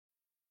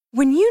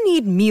When you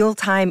need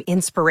mealtime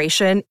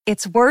inspiration,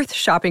 it's worth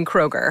shopping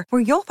Kroger,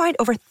 where you'll find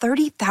over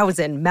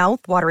 30,000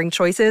 mouth-watering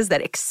choices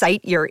that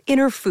excite your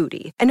inner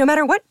foodie. And no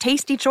matter what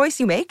tasty choice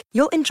you make,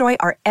 you'll enjoy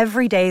our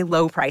everyday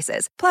low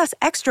prices, plus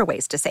extra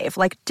ways to save,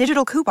 like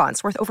digital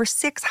coupons worth over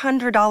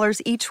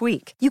 $600 each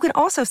week. You can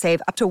also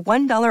save up to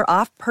 $1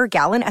 off per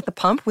gallon at the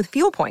pump with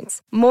fuel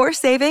points. More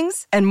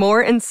savings and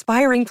more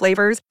inspiring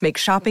flavors make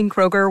shopping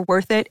Kroger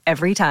worth it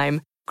every time.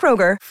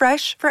 Kroger,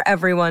 fresh for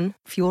everyone.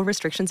 Fuel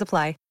restrictions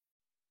apply.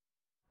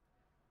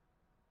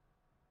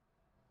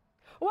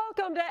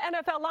 Welcome to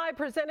NFL Live,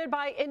 presented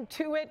by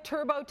Intuit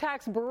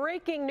TurboTax.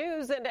 Breaking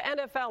news into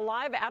NFL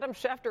Live. Adam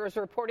Schefter is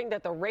reporting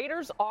that the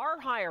Raiders are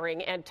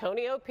hiring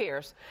Antonio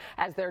Pierce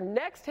as their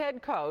next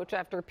head coach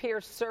after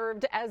Pierce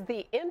served as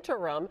the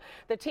interim.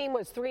 The team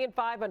was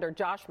 3-5 under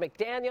Josh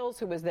McDaniels,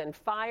 who was then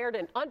fired.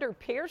 And under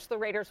Pierce, the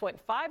Raiders went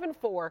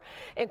 5-4,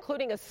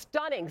 including a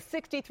stunning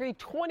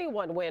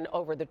 63-21 win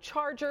over the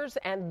Chargers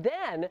and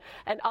then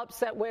an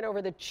upset win over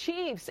the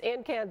Chiefs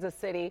in Kansas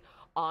City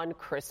on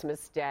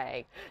Christmas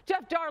Day.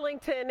 Jeff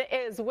Darlington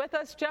is with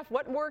us. Jeff,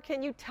 what more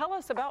can you tell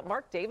us about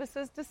Mark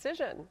Davis's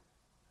decision?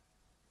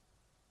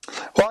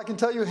 Well, I can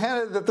tell you,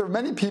 Hannah, that there are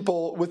many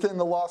people within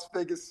the Las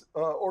Vegas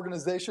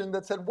organization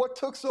that said, what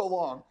took so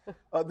long?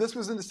 This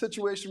was in a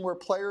situation where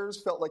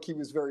players felt like he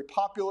was very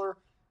popular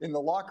in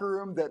the locker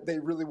room, that they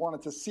really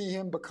wanted to see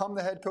him become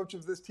the head coach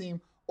of this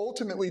team.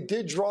 Ultimately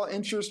did draw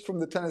interest from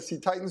the Tennessee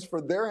Titans for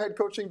their head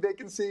coaching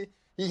vacancy.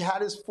 He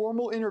had his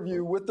formal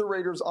interview with the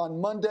Raiders on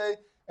Monday,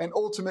 and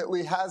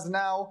ultimately has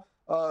now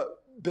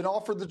been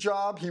offered the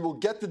job. He will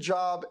get the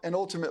job, and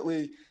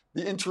ultimately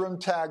the interim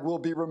tag will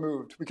be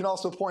removed. We can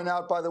also point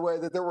out, by the way,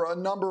 that there were a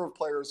number of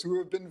players who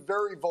have been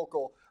very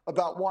vocal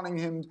about wanting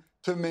him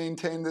to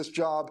maintain this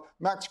job.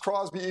 Max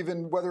Crosby,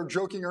 even whether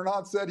joking or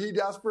not, said he'd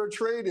ask for a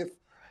trade if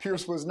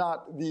Pierce was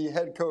not the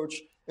head coach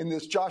in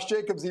this. Josh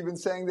Jacobs even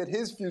saying that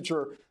his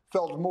future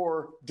felt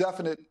more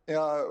definite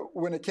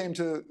when it came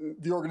to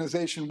the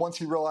organization once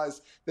he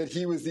realized that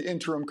he was the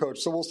interim coach.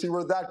 So we'll see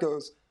where that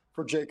goes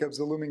for Jacobs,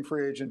 the looming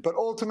free agent. But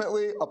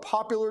ultimately, a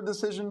popular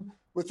decision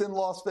within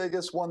Las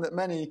Vegas, one that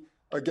many,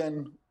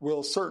 again,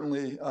 will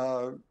certainly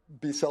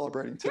be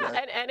celebrating today.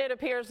 Yeah, and it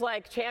appears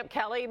like Champ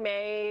Kelly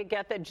may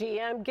get the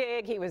GM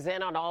gig. He was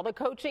in on all the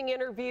coaching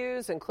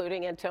interviews,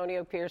 including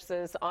Antonio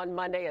Pierce's on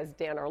Monday, as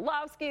Dan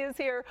Orlovsky is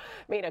here.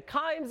 Mina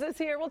Kimes is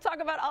here. We'll talk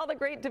about all the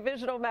great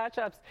divisional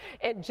matchups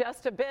in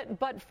just a bit.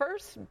 But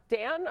first,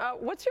 Dan,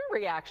 what's your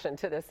reaction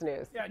to this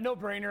news? Yeah, no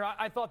brainer.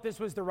 I thought this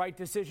was the right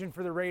decision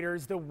for the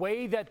Raiders. The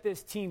way that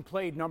this team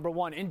played, number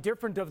one,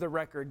 indifferent of the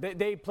record,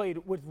 they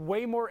played with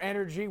way more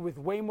energy, with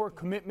way more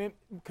commitment,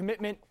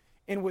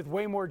 and with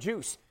way more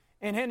juice.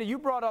 And Hannah, you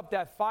brought up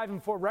that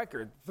 5-4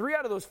 record. 3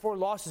 out of those 4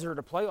 losses are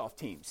to playoff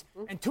teams,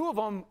 and 2 of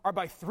them are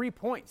by 3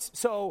 points.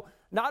 So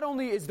not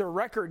only is the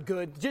record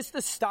good, just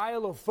the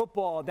style of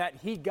football that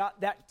he got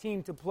that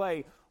team to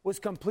play was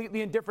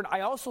completely indifferent.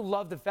 I also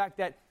love the fact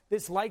that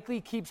this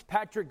likely keeps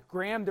Patrick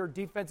Graham, their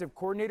defensive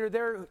coordinator,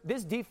 there.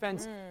 This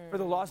defense for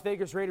the Las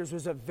Vegas Raiders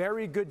was a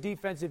very good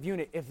defensive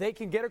unit. If they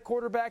can get a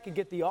quarterback and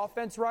get the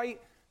offense right,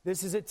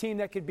 this is a team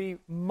that could be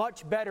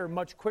much better,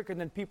 much quicker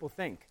than people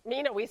think.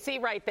 Nina, we see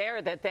right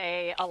there that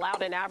they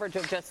allowed an average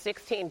of just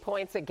 16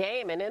 points a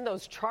game. And in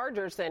those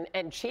Chargers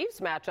and Chiefs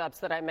matchups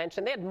that I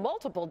mentioned, they had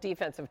multiple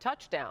defensive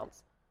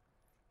touchdowns.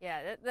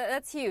 Yeah,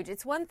 that's huge.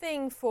 It's one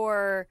thing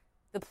for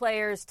the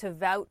players to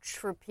vouch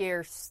for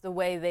Pierce the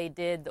way they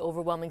did, the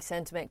overwhelming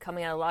sentiment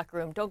coming out of the locker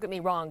room. Don't get me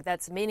wrong,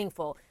 that's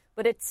meaningful.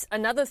 But it's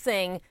another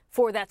thing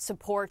for that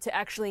support to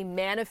actually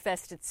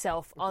manifest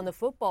itself on the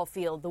football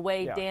field, the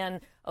way Dan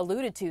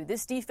alluded to.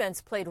 This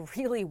defense played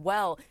really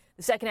well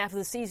the second half of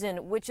the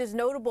season, which is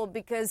notable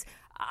because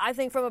I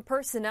think from a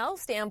personnel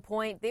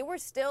standpoint, they were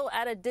still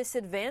at a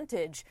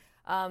disadvantage.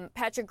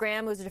 Patrick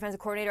Graham, who's the defensive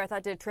coordinator, I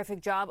thought did a terrific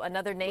job.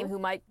 Another name who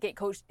might get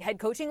head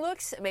coaching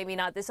looks, maybe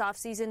not this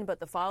offseason, but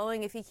the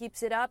following if he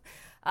keeps it up.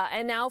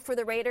 And now for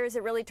the Raiders,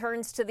 it really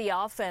turns to the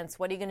offense.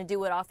 What are you going to do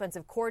with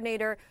offensive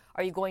coordinator?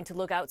 Are you going to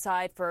look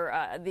outside for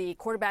the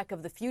quarterback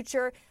of the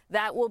future?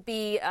 That will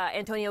be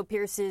Antonio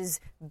Pierce's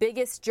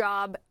biggest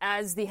job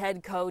as the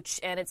head coach,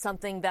 and it's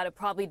something that will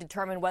probably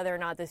determine whether or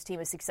not this team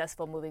is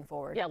successful moving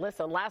forward. Yeah,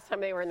 listen, last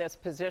time they were in this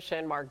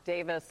position, Mark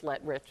Davis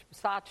let Rich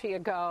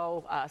Bisaccia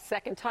go.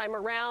 Second time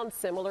around,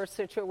 similar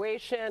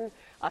situation.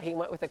 He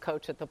went with the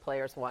coach that the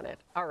players wanted.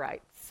 All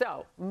right,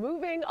 so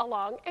moving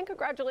along, and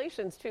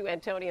congratulations to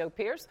Antonio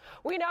Pierce.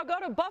 We now go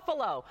to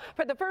Buffalo.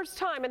 For the first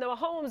time in the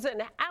Mahomes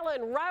and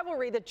Allen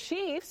rivalry, the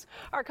Chiefs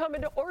are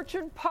coming to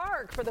Orchard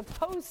Park for the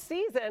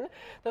postseason.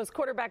 Those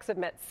quarterbacks have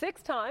met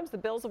 6 times. The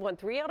Bills have won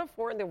 3 out of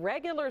 4 in the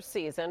regular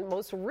season.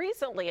 Most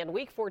recently in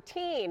Week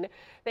 14,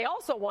 they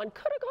also won.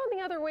 Could have gone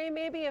the other way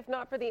maybe if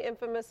not for the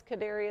infamous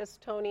Kadarius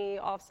Toney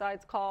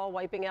offsides call,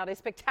 wiping out a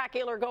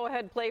spectacular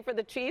go-ahead play for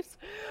the Chiefs.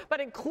 But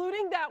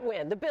including that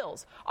win, the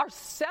Bills are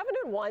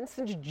 7-1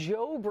 since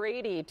Joe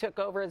Brady took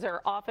over as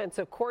their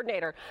offensive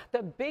coordinator.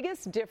 The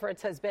biggest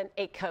difference has been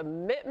a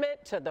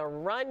commitment to the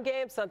run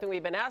game, something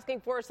we've been asking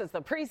for course, it's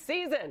the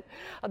preseason.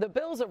 The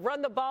Bills have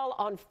run the ball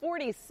on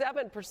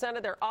 47%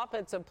 of their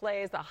offensive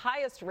plays, the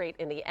highest rate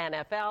in the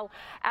NFL,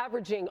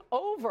 averaging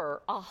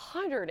over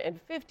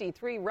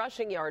 153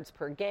 rushing yards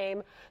per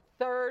game,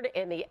 third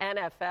in the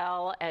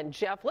NFL. And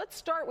Jeff, let's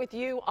start with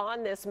you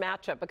on this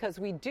matchup because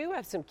we do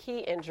have some key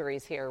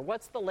injuries here.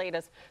 What's the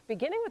latest?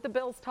 Beginning with the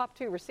Bills' top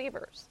two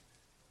receivers.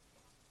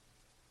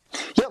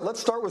 Yeah, let's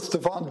start with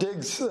Stephon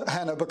Diggs,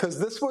 Hannah, because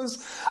this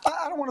was,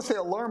 I don't want to say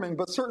alarming,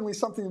 but certainly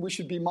something we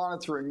should be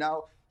monitoring.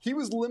 Now, he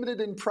was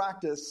limited in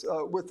practice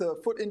with a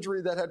foot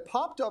injury that had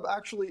popped up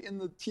actually in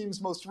the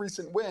team's most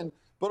recent win,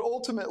 but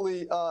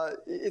ultimately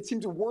it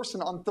seemed to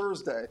worsen on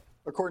Thursday,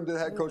 according to the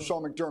head coach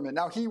Sean McDermott.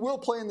 Now, he will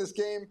play in this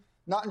game,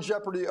 not in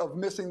jeopardy of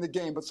missing the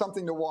game, but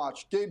something to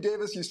watch. Gabe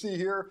Davis, you see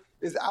here,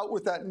 is out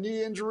with that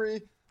knee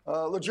injury.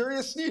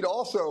 L'Jarius Sneed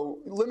also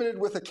limited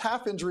with a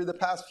calf injury the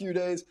past few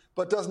days,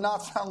 but does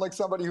not sound like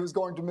somebody who's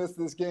going to miss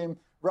this game.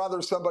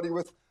 Rather, somebody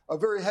with a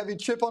very heavy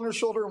chip on his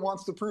shoulder and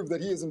wants to prove that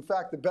he is, in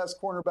fact, the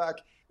best cornerback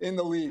in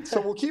the league. So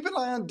we'll keep an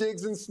eye on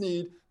Diggs and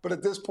Sneed, but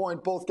at this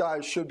point, both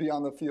guys should be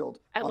on the field.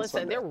 And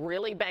listen, Sunday. They're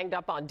really banged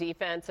up on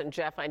defense. And,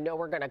 Jeff, I know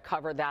we're going to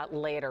cover that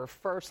later.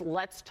 First,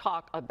 let's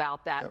talk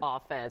about that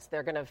offense.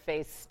 They're going to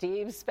face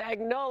Steve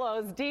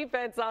Spagnuolo's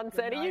defense on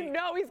Sunday. You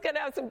know he's going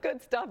to have some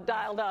good stuff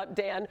dialed up,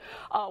 Dan.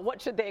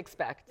 What should they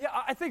expect? Yeah,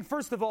 I think,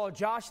 first of all,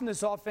 Josh and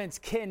this offense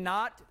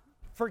cannot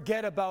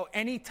forget about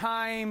any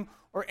time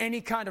or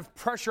any kind of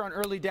pressure on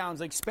early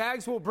downs. Like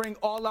Spags will bring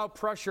all-out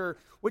pressure,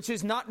 which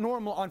is not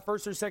normal on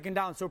first or second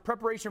down. So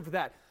preparation for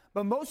that.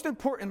 But most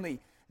importantly,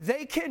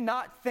 they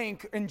cannot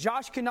think, and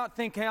Josh cannot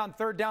think, hey, on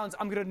third downs,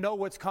 I'm going to know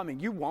what's coming.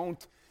 You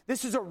won't.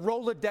 This is a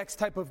Rolodex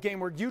type of game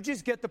where you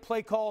just get the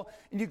play call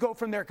and you go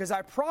from there. Because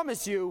I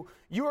promise you,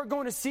 you are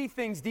going to see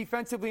things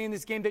defensively in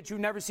this game that you've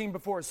never seen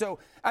before. So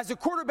as a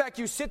quarterback,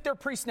 you sit there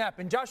pre-snap,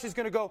 and Josh is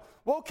going to go,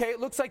 well, okay,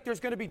 it looks like there's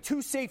going to be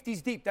two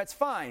safeties deep. That's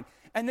fine.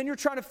 And then you're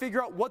trying to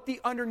figure out what the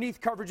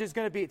underneath coverage is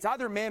going to be. It's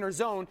either man or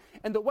zone.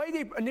 And the way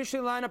they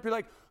initially line up, you're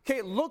like, okay,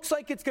 it looks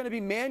like it's going to be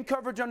man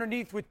coverage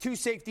underneath with two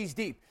safeties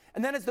deep.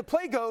 And then as the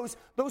play goes,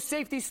 those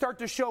safeties start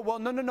to show, well,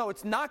 no,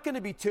 it's not going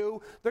to be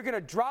two. They're going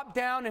to drop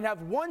down and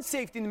have one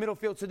safety in the middle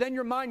field. So then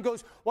your mind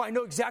goes, well, I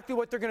know exactly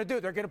what they're going to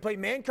do. They're going to play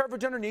man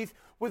coverage underneath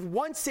with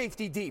one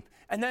safety deep.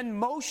 And then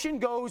motion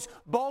goes,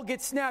 ball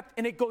gets snapped,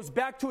 and it goes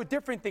back to a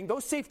different thing.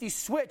 Those safeties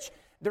switch.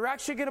 They're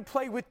actually going to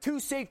play with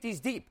two safeties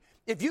deep.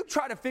 If you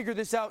try to figure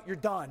this out, you're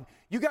done.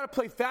 You got to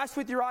play fast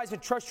with your eyes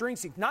and trust your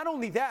instinct. Not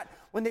only that,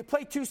 when they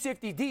play two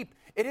safety deep,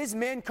 it is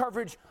man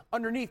coverage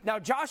underneath. Now,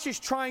 Josh is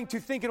trying to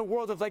think in a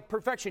world of like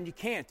perfection. You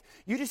can't.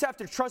 You just have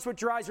to trust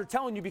what your eyes are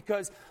telling you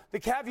because the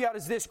caveat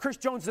is this: Chris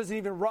Jones doesn't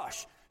even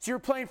rush. So you're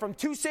playing from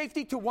two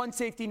safety to one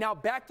safety, now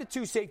back to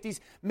two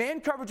safeties, man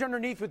coverage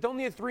underneath with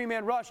only a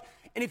three-man rush.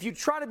 And if you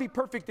try to be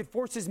perfect, it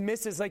forces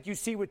misses like you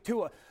see with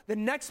Tua. The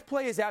next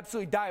play is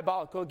absolutely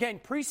diabolical. Again,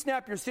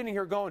 pre-snap, you're sitting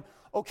here going,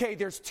 okay,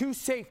 there's two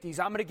safeties.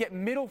 I'm going to get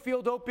middle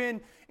field open,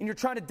 and you're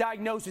trying to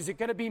diagnose, is it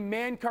going to be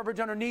man coverage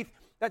underneath?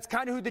 That's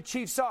kind of who the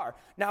Chiefs are.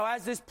 Now,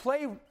 as this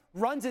play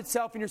runs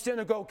itself and you're sitting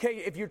there go, okay,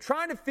 if you're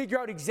trying to figure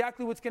out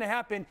exactly what's going to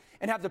happen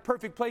and have the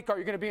perfect play card,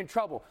 you're going to be in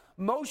trouble.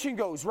 Motion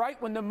goes, right?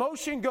 When the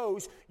motion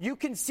goes, you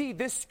can see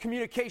this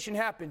communication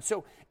happen.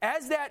 So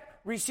as that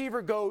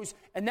receiver goes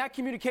and that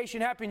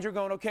communication happens, you're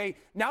going, okay,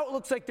 now it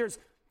looks like there's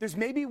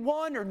maybe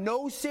one or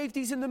no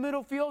safeties in the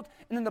middle field,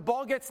 and then the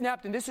ball gets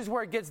snapped, and this is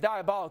where it gets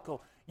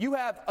diabolical. You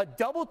have a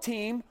double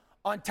team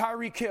on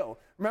Tyreek Hill.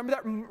 Remember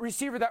that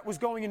receiver that was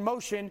going in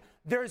motion?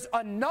 There's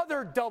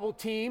another double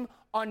team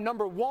on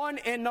number 1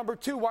 and number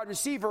 2 wide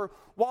receiver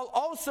while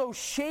also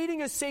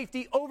shading a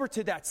safety over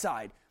to that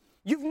side.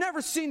 You've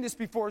never seen this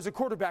before as a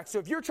quarterback, so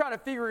if you're trying to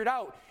figure it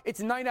out,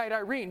 it's night-night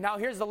Irene. Now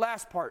here's the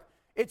last part.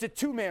 It's a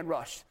two-man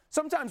rush.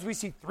 Sometimes we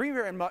see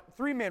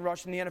three-man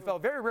rush in the NFL,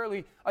 very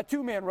rarely a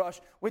two-man rush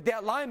with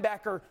that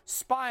linebacker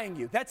spying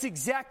you. That's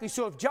exactly.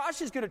 So if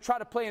Josh is going to try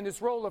to play in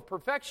this role of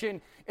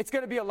perfection, it's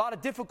going to be a lot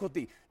of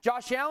difficulty.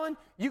 Josh Allen,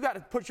 you got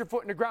to put your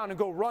foot in the ground and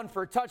go run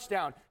for a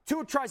touchdown.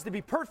 Tua tries to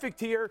be perfect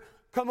here,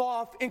 come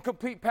off,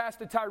 incomplete pass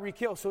to Tyreek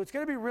Hill. So it's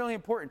going to be really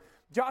important.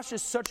 Josh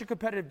is such a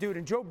competitive dude,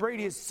 and Joe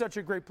Brady is such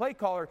a great play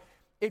caller.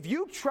 If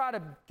you try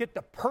to get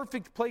the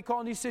perfect play call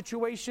in these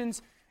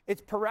situations,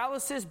 it's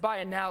paralysis by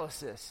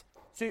analysis.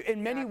 So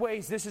in many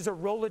ways, this is a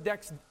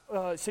Rolodex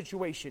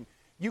situation.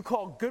 You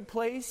call good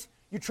plays.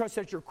 You trust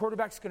that your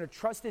quarterback's going to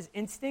trust his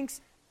instincts.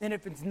 And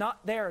if it's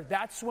not there,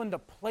 that's when the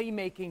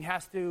playmaking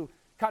has to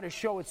kind of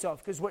show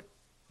itself. Because what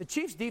the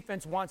Chiefs'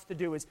 defense wants to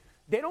do is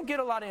they don't get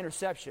a lot of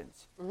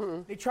interceptions.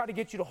 Mm-hmm. They try to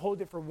get you to hold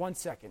it for 1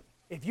 second.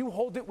 If you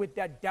hold it with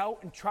that doubt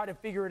and try to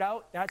figure it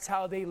out, that's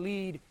how they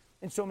lead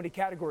in so many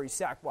categories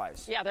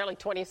sack-wise. Yeah, they're like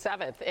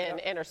 27th in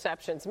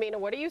interceptions. Mina,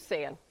 what are you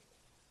seeing?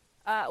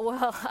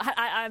 Well,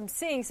 I'm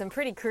seeing some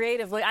pretty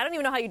creatively. I don't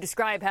even know how you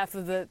describe half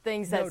of the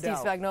things that Steve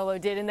Spagnuolo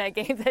did in that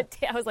game. That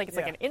I was like, it's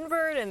like an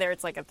invert, and there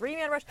it's like a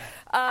three-man rush.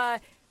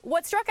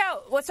 What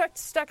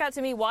stuck out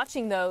to me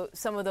watching though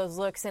some of those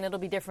looks, and it'll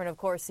be different, of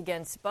course,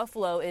 against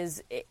Buffalo,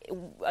 is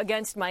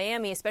against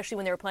Miami, especially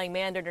when they were playing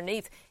man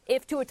underneath.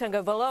 If Tua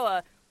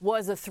Tagovailoa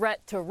was a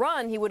threat to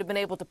run, he would have been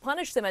able to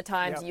punish them at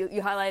times. Yep.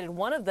 You highlighted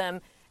one of them.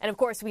 And, of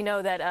course, we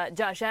know that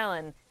Josh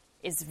Allen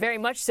is very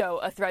much so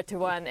a threat to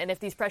run. And if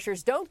these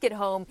pressures don't get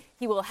home,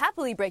 he will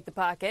happily break the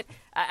pocket,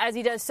 as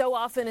he does so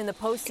often in the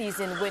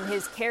postseason when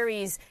his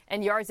carries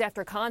and yards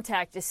after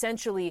contact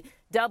essentially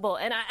double.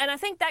 And I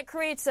think that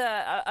creates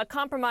a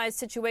compromised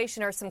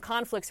situation, or some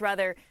conflicts,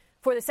 rather,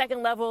 for the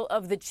second level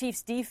of the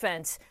Chiefs'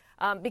 defense.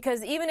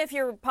 Because even if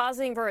you're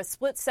pausing for a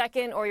split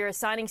second or you're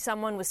assigning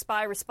someone with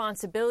spy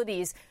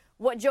responsibilities,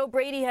 what Joe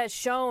Brady has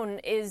shown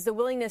is the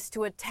willingness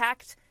to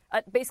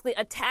basically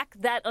attack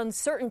that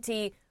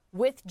uncertainty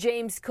with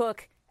James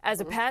Cook as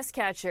a pass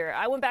catcher.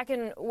 I went back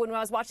and when I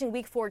was watching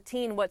Week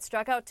 14, what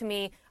struck out to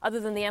me, other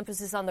than the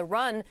emphasis on the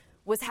run,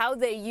 was how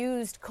they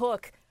used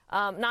Cook,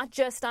 not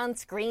just on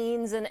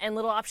screens and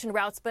little option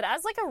routes, but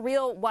as like a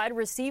real wide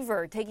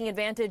receiver, taking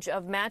advantage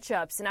of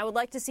matchups. And I would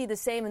like to see the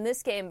same in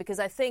this game, because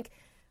I think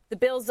the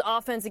Bills'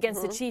 offense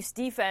against the Chiefs'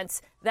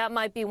 defense, that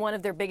might be one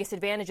of their biggest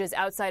advantages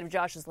outside of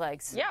Josh's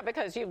legs. Yeah,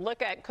 because you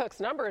look at Cook's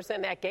numbers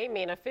in that game,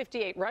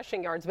 58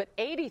 rushing yards, but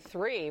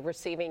 83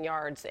 receiving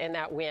yards in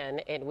that win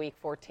in Week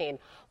 14.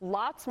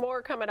 Lots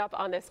more coming up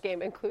on this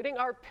game, including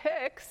our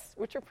picks,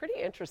 which are pretty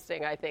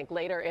interesting, I think,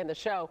 later in the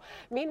show.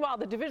 Meanwhile,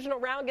 the divisional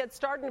round gets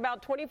started in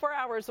about 24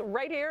 hours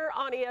right here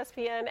on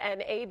ESPN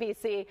and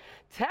ABC.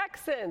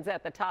 Texans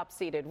at the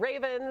top-seeded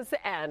Ravens,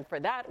 and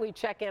for that, we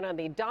check in on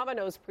the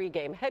Domino's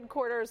pregame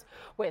headquarters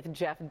with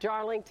Jeff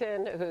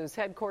Darlington, whose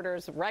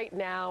headquarters right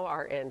now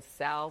are in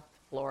South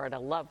Florida.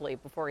 Lovely,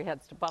 before he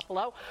heads to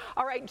Buffalo.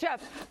 All right,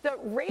 Jeff, the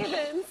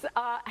Ravens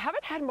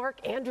haven't had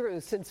Mark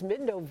Andrews since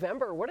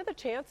mid-November. What are the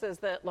chances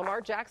that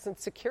Lamar Jackson's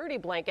security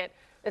blanket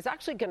is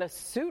actually going to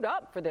suit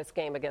up for this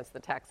game against the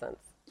Texans?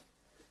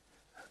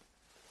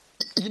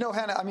 You know,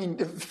 Hannah, I mean,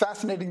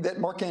 fascinating that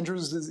Mark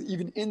Andrews is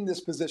even in this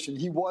position.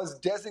 He was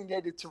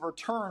designated to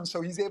return,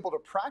 so he's able to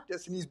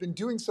practice, and he's been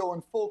doing so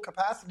in full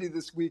capacity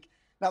this week.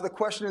 Now, the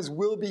question is,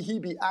 will he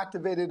be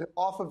activated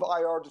off of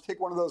IR to take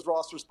one of those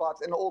roster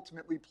spots and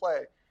ultimately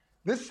play?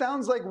 This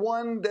sounds like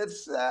one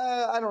that's,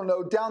 I don't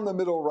know, down the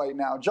middle right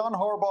now. John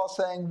Harbaugh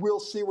saying, we'll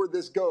see where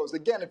this goes.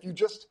 Again, if you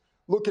just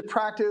look at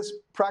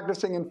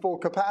practicing in full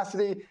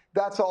capacity,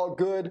 that's all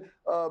good.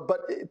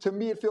 But to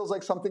me, it feels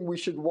like something we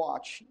should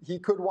watch. He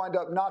could wind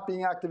up not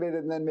being activated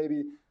and then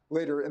maybe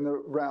later in the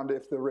round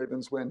if the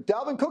Ravens win.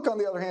 Dalvin Cook, on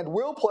the other hand,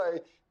 will play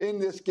in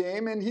this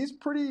game, and he's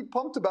pretty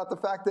pumped about the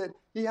fact that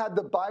he had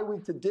the bye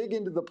week to dig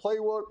into the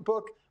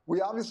playbook.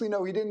 We obviously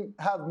know he didn't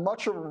have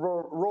much of a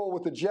role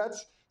with the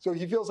Jets, so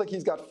he feels like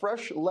he's got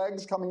fresh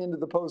legs coming into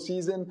the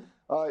postseason.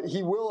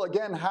 He will,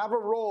 again, have a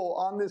role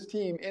on this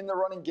team in the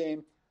running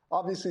game,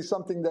 obviously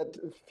something that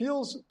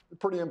feels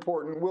pretty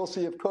important. We'll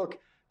see if Cook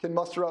can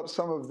muster up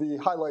some of the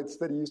highlights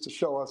that he used to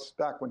show us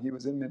back when he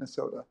was in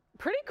Minnesota.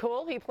 Pretty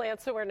cool. He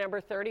plans to wear number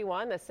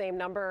 31, the same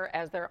number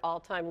as their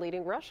all-time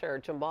leading rusher,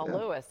 Jamal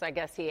Lewis. I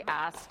guess he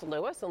asked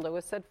Lewis, and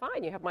Lewis said,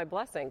 fine, you have my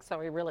blessing. So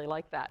he really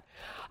liked that.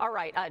 All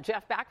right,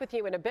 Jeff, back with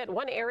you in a bit.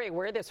 One area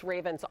where this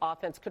Ravens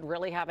offense could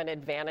really have an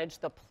advantage,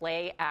 the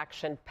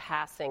play-action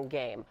passing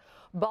game.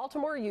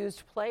 Baltimore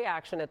used play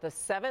action at the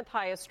 7th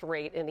highest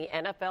rate in the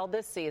NFL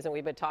this season.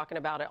 We've been talking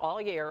about it all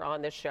year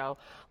on this show.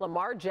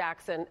 Lamar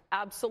Jackson,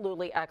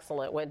 absolutely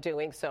excellent when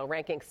doing so,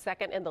 ranking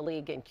 2nd in the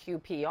league in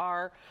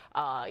QPR.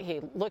 He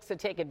looks to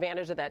take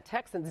advantage of that.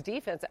 Texans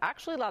defense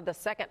actually allowed the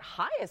 2nd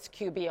highest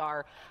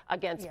QBR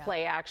against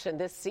play action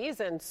this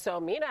season. So,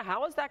 Mina,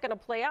 how is that going to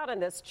play out in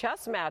this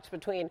chess match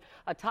between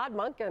Todd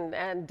Monken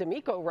and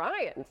DeMeco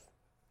Ryans?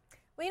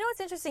 Well, you know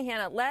what's interesting,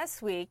 Hannah?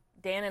 Last week,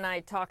 Dan and I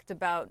talked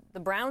about the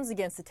Browns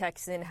against the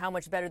Texans, how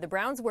much better the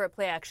Browns were at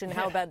play action,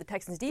 how bad the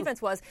Texans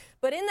defense was.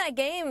 But in that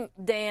game,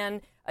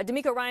 Dan,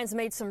 DeMeco Ryans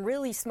made some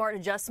really smart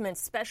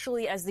adjustments,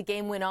 especially as the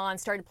game went on,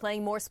 started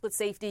playing more split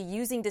safety,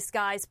 using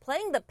disguise,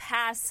 playing the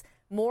pass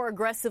more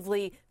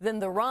aggressively than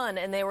the run,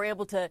 and they were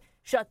able to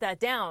shut that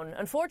down.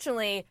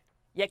 Unfortunately,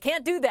 you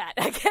can't do that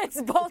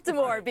against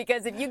Baltimore,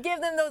 because if you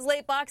give them those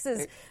late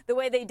boxes the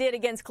way they did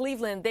against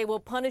Cleveland, they will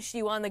punish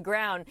you on the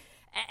ground.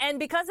 And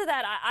because of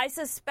that, I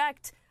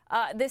suspect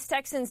this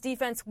Texans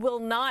defense will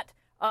not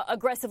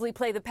aggressively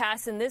play the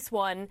pass in this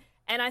one.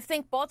 And I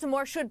think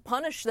Baltimore should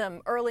punish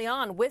them early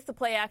on with the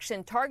play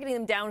action, targeting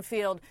them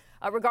downfield,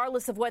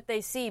 regardless of what they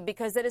see,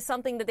 because it is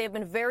something that they've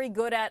been very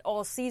good at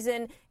all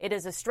season. It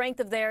is a strength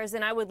of theirs,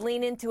 and I would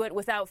lean into it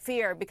without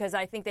fear, because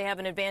I think they have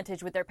an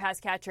advantage with their pass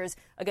catchers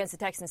against the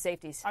Texans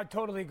safeties. I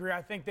totally agree.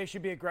 I think they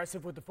should be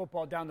aggressive with the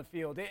football down the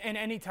field in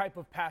any type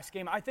of pass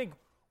game. I think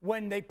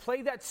when they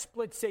play that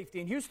split safety,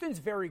 and Houston's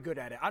very good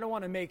at it. I don't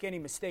want to make any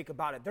mistake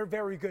about it. They're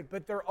very good,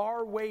 but there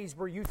are ways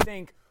where you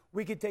think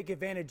we could take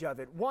advantage of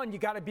it. One, you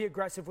got to be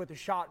aggressive with the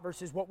shot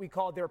versus what we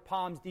call their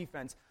Palms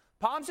defense.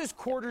 Palms is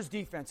quarters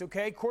defense,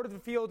 okay? Quarter of the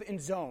field in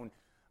zone.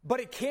 But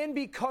it can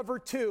be cover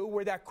two,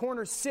 where that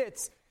corner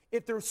sits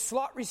if their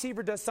slot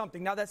receiver does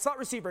something. Now, that slot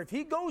receiver, if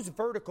he goes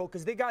vertical,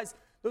 because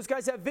those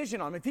guys have vision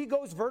on him, if he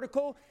goes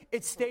vertical,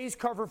 it stays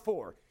cover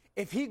 4.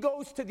 If he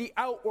goes to the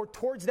out or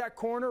towards that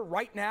corner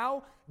right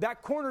now,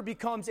 that corner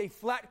becomes a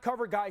flat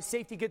cover guy.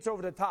 Safety gets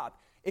over the top.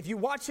 If you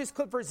watch this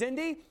clip for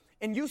Zindy,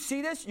 and you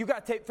see this, you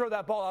got to throw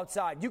that ball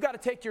outside. You got to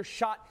take your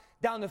shot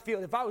down the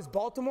field. If I was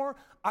Baltimore,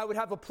 I would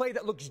have a play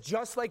that looks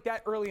just like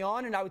that early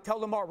on, and I would tell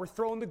Lamar, we're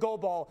throwing the goal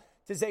ball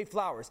to Zay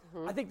Flowers.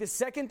 I think the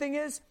second thing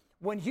is,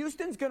 when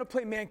Houston's going to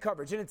play man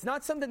coverage, and it's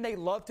not something they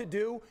love to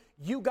do,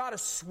 you got to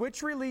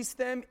switch release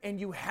them, and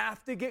you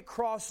have to get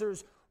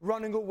crossers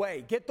running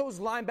away. Get those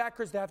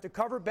linebackers to have to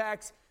cover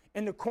backs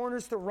and the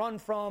corners to run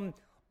from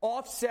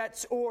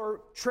offsets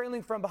or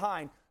trailing from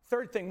behind.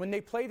 Third thing, when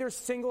they play their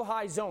single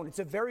high zone, it's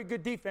a very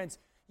good defense.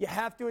 You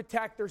have to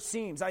attack their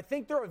seams. I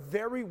think they're a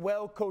very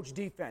well-coached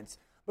defense.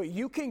 But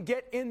you can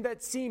get in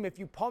that seam if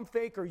you pump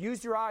fake or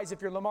use your eyes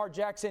if you're Lamar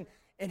Jackson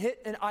and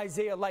hit an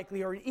Isaiah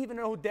Likely or even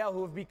an Odell,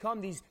 who have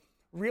become these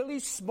really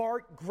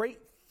smart, great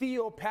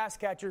feel pass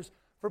catchers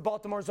for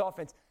Baltimore's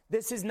offense.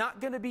 This is not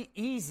going to be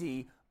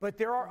easy, but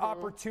there are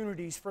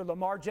opportunities for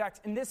Lamar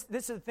Jackson. And this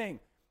is the thing.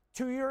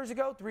 3 years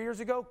ago,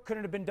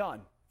 couldn't have been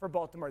done for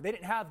Baltimore. They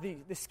didn't have the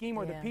scheme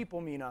or the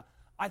people, Mina.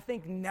 I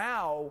think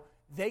now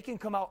they can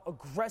come out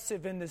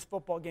aggressive in this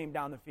football game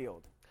down the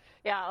field.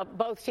 Yeah,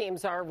 both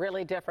teams are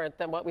really different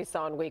than what we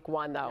saw in week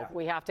one, though.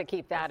 We have to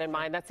keep that in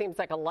mind. That seems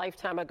like a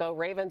lifetime ago.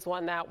 Ravens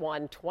won that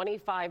one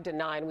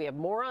 25-9. We have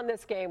more on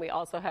this game. We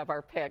also have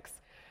our picks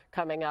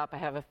coming up. I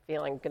have a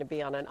feeling I'm going to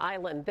be on an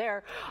island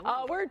there.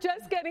 We're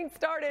just getting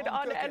started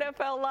on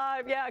NFL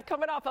Live. Yeah,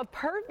 coming off a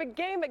perfect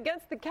game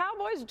against the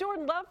Cowboys,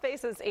 Jordan Love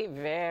faces a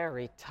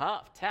very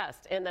tough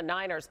test in the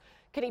Niners.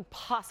 Can he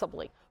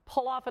possibly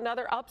pull off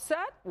another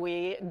upset?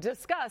 We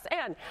discuss.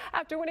 And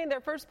after winning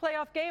their first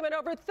playoff game in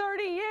over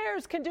 30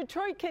 years, can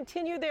Detroit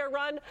continue their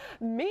run?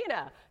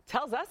 Mina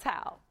tells us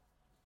how.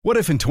 What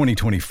if in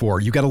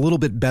 2024 you got a little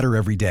bit better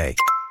every day?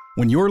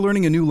 When you're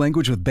learning a new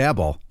language with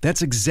Babbel,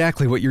 that's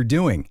exactly what you're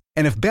doing.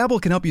 And if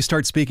Babbel can help you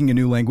start speaking a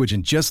new language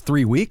in just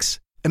 3 weeks,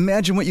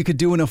 imagine what you could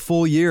do in a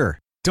full year.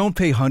 Don't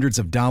pay hundreds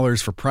of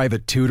dollars for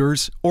private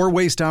tutors or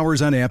waste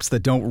hours on apps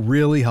that don't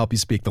really help you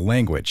speak the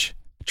language.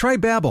 Try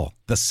Babbel,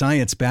 the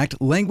science-backed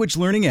language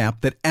learning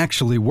app that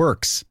actually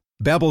works.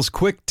 Babbel's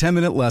quick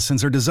 10-minute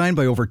lessons are designed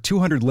by over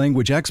 200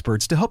 language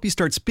experts to help you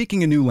start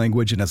speaking a new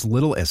language in as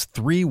little as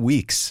 3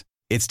 weeks.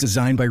 It's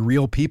designed by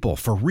real people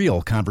for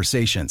real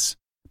conversations.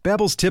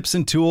 Babbel's tips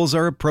and tools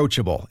are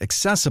approachable,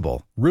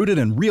 accessible, rooted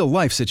in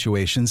real-life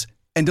situations,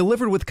 and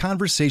delivered with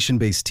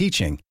conversation-based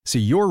teaching, so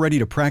you're ready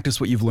to practice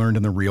what you've learned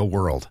in the real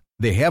world.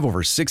 They have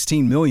over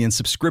 16 million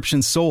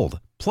subscriptions sold.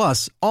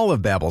 Plus, all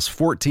of Babbel's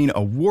 14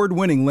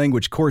 award-winning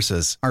language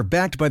courses are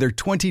backed by their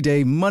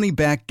 20-day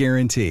money-back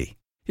guarantee.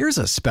 Here's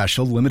a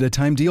special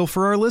limited-time deal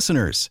for our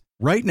listeners.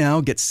 Right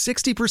now, get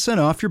 60%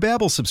 off your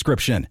Babbel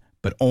subscription,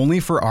 but only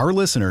for our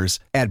listeners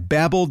at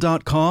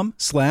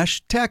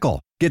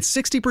Babbel.com/tackle. Get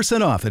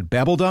 60% off at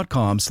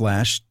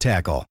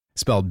Babbel.com/tackle.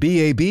 Spelled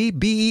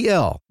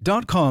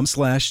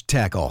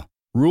BABBEL.com/tackle.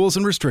 Rules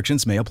and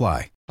restrictions may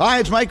apply. Hi,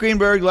 it's Mike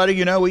Greenberg letting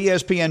you know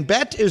ESPN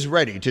Bet is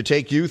ready to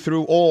take you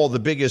through all the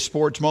biggest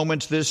sports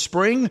moments this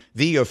spring.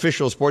 The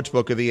official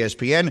sportsbook of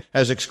ESPN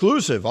has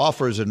exclusive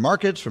offers and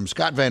markets from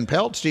Scott Van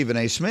Pelt, Stephen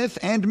A. Smith,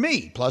 and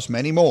me, plus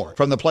many more.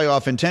 From the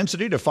playoff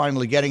intensity to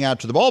finally getting out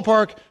to the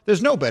ballpark,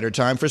 there's no better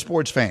time for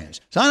sports fans.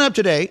 Sign up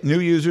today.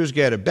 New users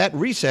get a bet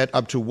reset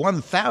up to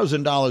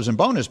 $1,000 in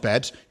bonus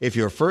bets if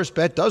your first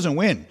bet doesn't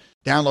win.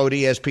 Download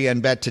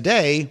ESPN Bet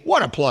today.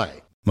 What a play.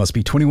 Must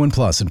be 21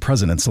 plus and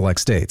present in select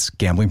states.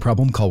 Gambling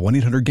problem? Call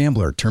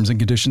 1-800-GAMBLER. Terms and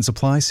conditions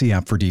apply. See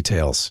app for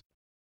details.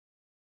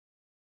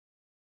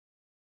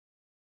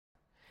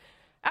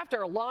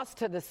 After a loss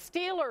to the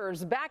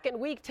Steelers back in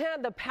Week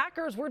 10, the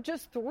Packers were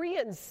just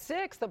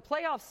 3-6. The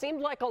playoffs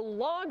seemed like a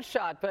long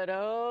shot, but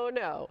oh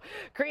no.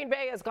 Green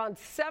Bay has gone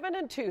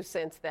 7-2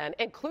 since then,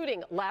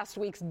 including last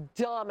week's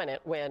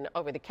dominant win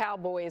over the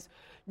Cowboys.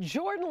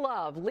 Jordan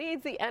Love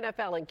leads the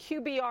NFL in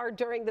QBR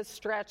during the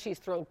stretch. He's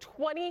thrown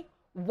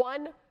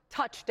 21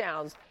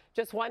 touchdowns,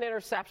 just one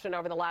interception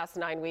over the last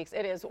 9 weeks.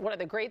 It is one of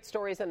the great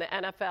stories in the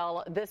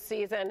NFL this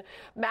season.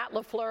 Matt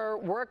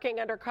LaFleur working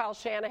under Kyle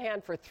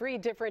Shanahan for 3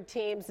 different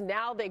teams.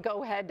 Now they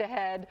go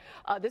head-to-head.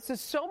 This is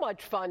so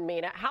much fun,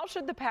 Mina. How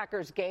should the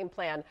Packers game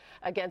plan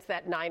against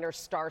that Niners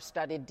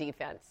star-studded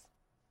defense?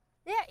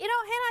 Yeah, Hannah,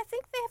 I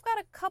think they've got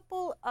a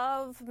couple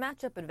of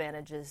matchup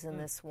advantages in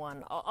this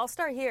one. I'll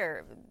start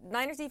here.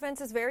 Niners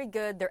defense is very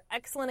good. They're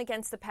excellent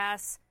against the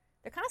pass.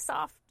 They're kind of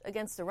soft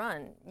against the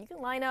run. You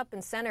can line up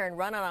in center and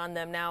run on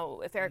them. Now,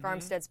 if Eric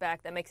Armstead's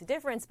back, that makes a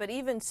difference. But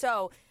even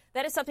so,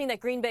 that is something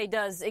that Green Bay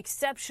does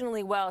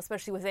exceptionally well,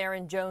 especially with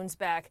Aaron Jones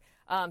back.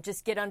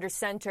 Just get under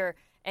center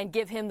and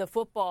give him the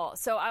football.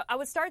 So I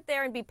would start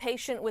there and be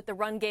patient with the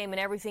run game and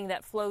everything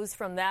that flows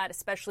from that,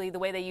 especially the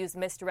way they use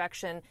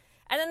misdirection.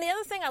 And then the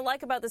other thing I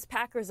like about this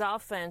Packers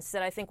offense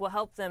that I think will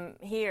help them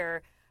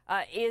here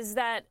is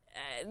that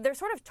they're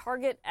sort of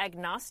target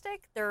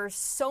agnostic. There are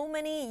so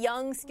many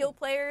young skill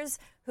players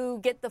who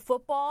get the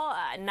football.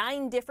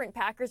 9 different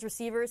Packers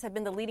receivers have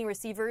been the leading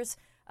receivers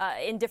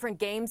in different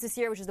games this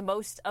year, which is the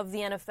most of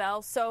the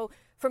NFL. So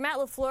for Matt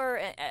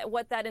LaFleur,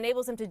 what that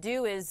enables him to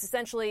do is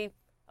essentially,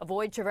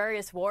 avoid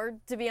Charvarius Ward,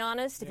 to be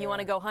honest. If you want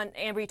to go hunt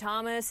Ambry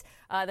Thomas,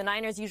 the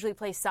Niners usually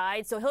play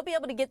side. So he'll be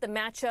able to get the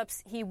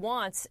matchups he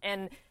wants,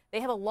 and they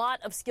have a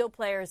lot of skill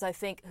players, I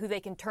think, who they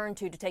can turn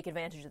to take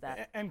advantage of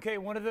that. MK,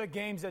 one of the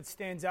games that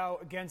stands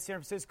out against San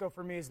Francisco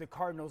for me is the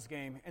Cardinals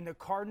game. And the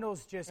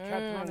Cardinals just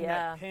kept running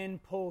that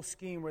pin-pull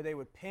scheme where they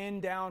would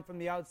pin down from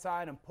the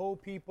outside and pull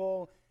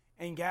people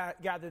and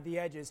gather the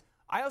edges.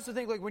 I also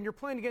think, like, when you're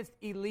playing against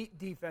elite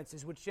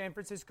defenses, which San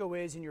Francisco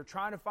is, and you're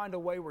trying to find a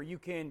way where you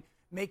can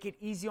make it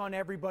easy on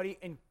everybody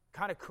and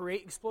kind of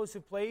create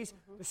explosive plays,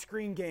 the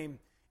screen game.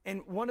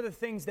 And one of the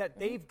things that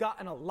they've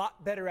gotten a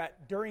lot better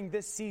at during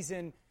this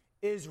season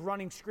is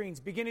running screens.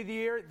 Beginning of the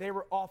year, they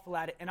were awful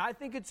at it. And I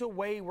think it's a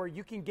way where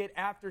you can get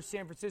after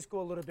San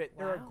Francisco a little bit.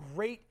 They're a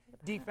great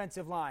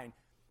defensive line.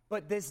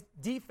 But this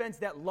defense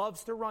that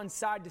loves to run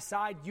side to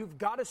side, you've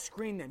got to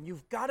screen them.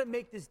 You've got to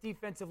make this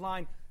defensive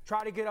line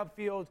try to get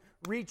upfield,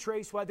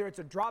 retrace, whether it's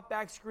a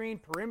drop-back screen,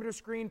 perimeter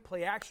screen,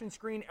 play-action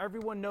screen.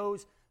 Everyone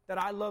knows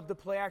that I love the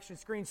play-action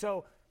screen.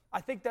 So I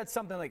think that's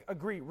something like,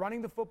 agree,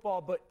 running the football,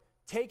 but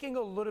taking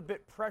a little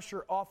bit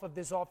pressure off of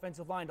this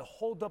offensive line to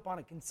hold up on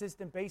a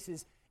consistent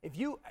basis.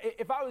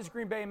 If I was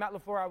Green Bay and Matt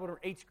LaFleur, I would run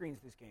 8 screens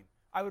this game.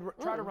 I would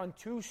try to run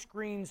 2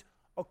 screens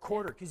a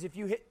quarter, because if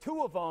you hit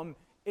 2 of them,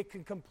 it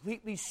can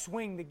completely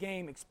swing the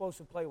game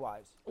explosive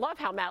play-wise. Love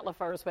how Matt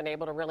LaFleur's been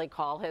able to really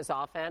call his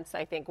offense.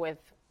 I think with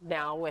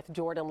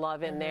Jordan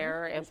Love in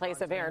there in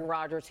place of Aaron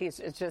Rodgers,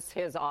 it's just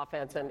his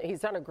offense, and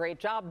he's done a great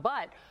job.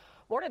 But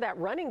more to that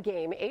running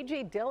game,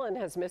 A.J. Dillon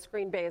has missed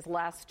Green Bay's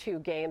last 2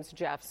 games,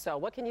 Jeff. So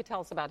what can you tell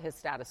us about his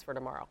status for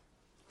tomorrow?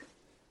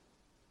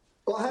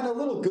 Well, I had a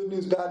little good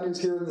news, bad news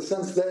here in the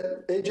sense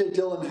that A.J.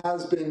 Dillon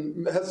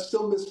has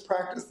still missed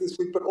practice this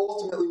week, but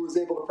ultimately was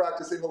able to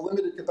practice in a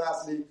limited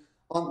capacity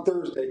on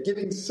Thursday,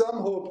 giving some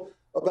hope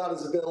about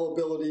his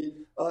availability.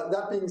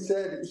 That being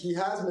said, he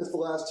has missed the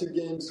last 2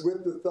 games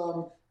with the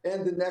thumb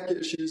and the neck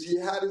issues. He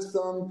had his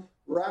thumb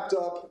wrapped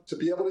up to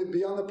be able to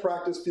be on the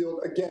practice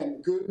field.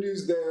 Again, good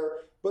news there.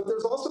 But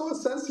there's also a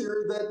sense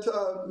here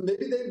that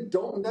maybe they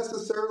don't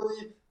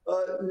necessarily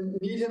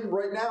need him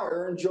right now.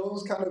 Aaron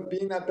Jones kind of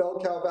being that bell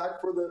cow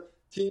back for the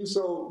team.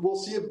 So we'll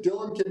see if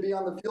Dillon can be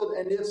on the field.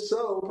 And if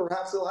so,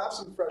 perhaps he'll have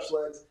some fresh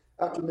legs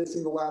after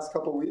missing the last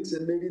couple of weeks.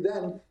 And maybe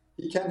then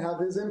he can have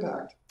his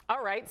impact.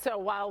 All right, so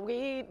while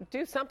we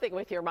do something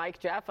with your mic,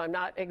 Jeff, I'm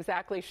not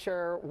exactly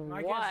sure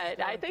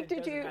what. I think,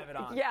 did you?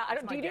 Yeah,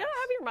 do you not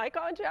have your mic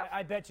on, Jeff?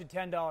 I bet you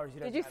 $10.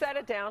 Did you set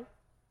it down?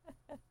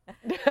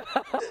 Yeah,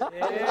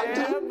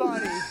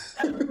 buddy.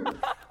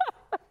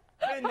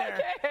 Been there.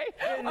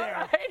 Okay. Been there.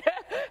 All right.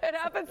 It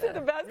happens to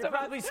the best of us.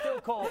 Probably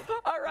still cold.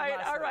 All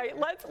right.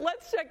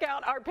 Let's check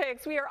out our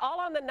picks. We are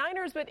all on the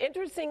Niners, but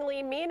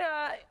interestingly,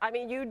 Mina,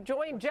 you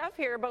joined Jeff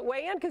here, but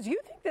weigh in because you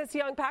think this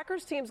young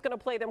Packers team is going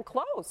to play them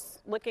close,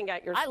 looking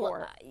at your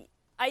score.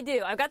 I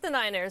do. I've got the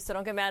Niners, so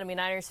don't get mad at me,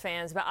 Niners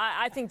fans, but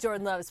I think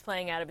Jordan Love is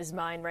playing out of his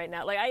mind right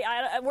now. Like,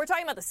 we're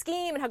talking about the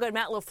scheme and how good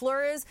Matt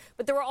LaFleur is,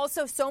 but there were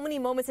also so many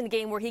moments in the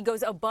game where he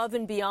goes above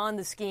and beyond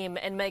the scheme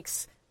and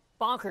makes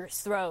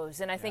bonkers throws,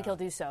 and I think he'll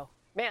do so.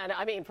 Man,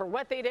 for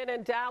what they did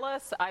in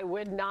Dallas, I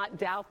would not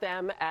doubt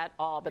them at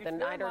all. But if the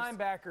Niners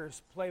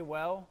linebackers play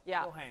well,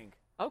 they'll hang.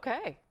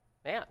 Okay.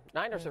 Man,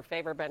 Niners are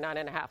favored by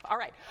 9.5. All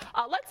right,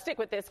 let's stick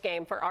with this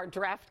game for our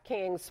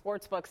DraftKings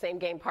Sportsbook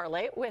same-game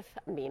parlay with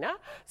Mina.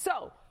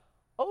 So,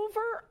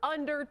 over,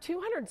 under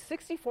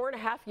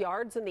 264.5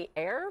 yards in the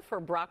air for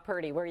Brock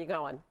Purdy. Where are you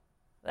going?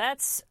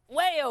 That's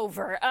way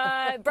over.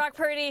 Brock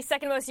Purdy,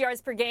 second most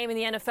yards per game in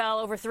the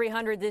NFL, over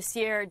 300 this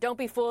year. Don't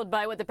be fooled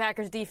by what the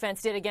Packers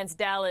defense did against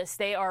Dallas.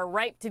 They are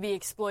ripe to be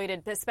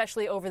exploited,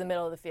 especially over the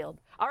middle of the field.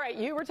 All right,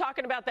 you were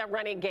talking about that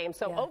running game.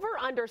 So over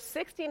under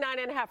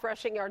 69.5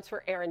 rushing yards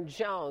for Aaron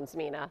Jones,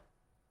 Mina.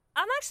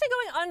 I'm actually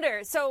going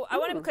under. So I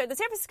want to be clear. The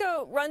San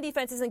Francisco run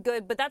defense isn't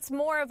good, but that's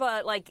more of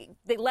a,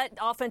 they let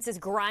offenses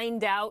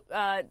grind out,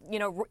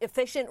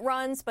 efficient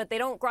runs, but they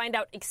don't grind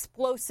out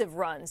explosive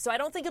runs. So I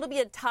don't think it'll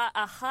be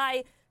a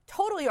high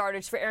total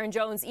yardage for Aaron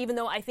Jones, even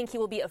though I think he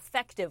will be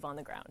effective on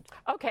the ground.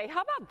 Okay,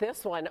 how about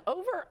this one?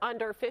 Over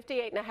under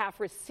 58.5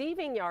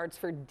 receiving yards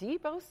for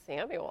Deebo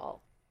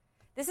Samuel.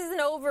 This is an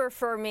over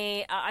for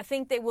me. I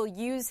think they will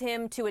use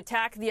him to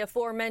attack the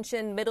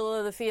aforementioned middle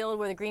of the field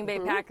where the Green Bay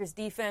Packers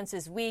defense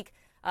is weak.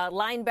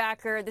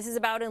 Linebacker, this is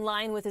about in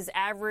line with his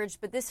average,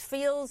 but this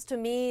feels to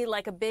me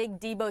like a big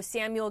Deebo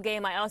Samuel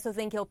game. I also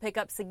think he'll pick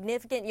up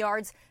significant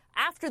yards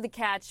after the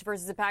catch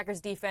versus the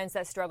Packers defense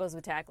that struggles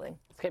with tackling.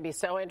 It's going to be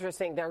so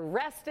interesting. They're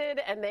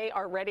rested and they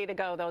are ready to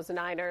go, those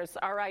Niners.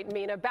 All right,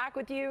 Mina, back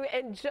with you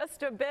in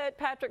just a bit.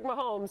 Patrick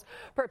Mahomes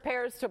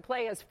prepares to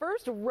play his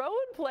first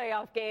road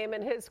playoff game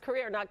in his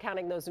career, not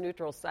counting those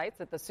neutral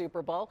sites at the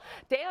Super Bowl.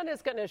 Dan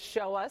is going to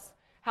show us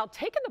how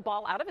taking the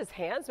ball out of his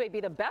hands may be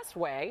the best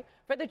way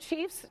for the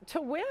Chiefs to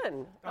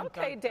win.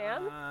 Okay,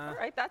 Dan. All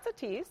right, that's a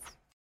tease.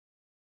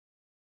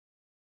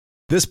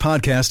 This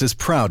podcast is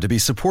proud to be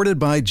supported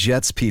by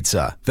Jets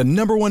Pizza, the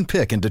 #1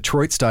 pick in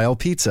Detroit-style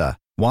pizza.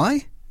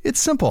 Why? It's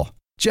simple.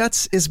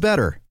 Jets is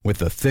better. With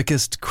the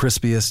thickest,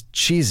 crispiest,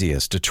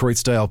 cheesiest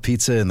Detroit-style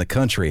pizza in the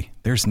country,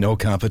 there's no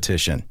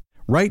competition.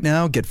 Right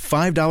now, get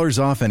 $5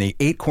 off any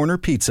 8-corner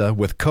pizza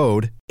with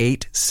code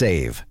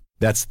 8SAVE.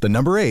 That's the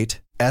number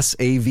 8,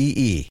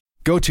 S-A-V-E.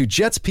 Go to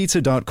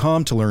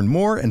jetspizza.com to learn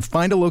more and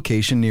find a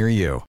location near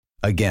you.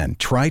 Again,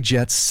 try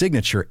Jet's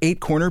signature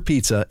 8-corner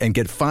pizza and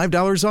get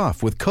 $5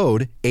 off with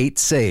code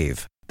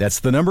 8SAVE.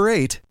 That's the number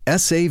 8,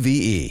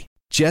 S-A-V-E.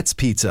 Jet's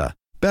Pizza.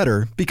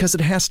 Better because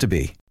it has to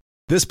be.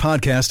 This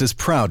podcast is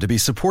proud to be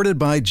supported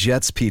by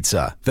Jet's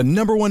Pizza, the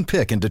number one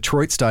pick in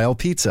Detroit-style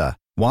pizza.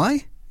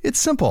 Why? It's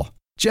simple.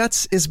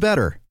 Jets is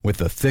better. With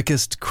the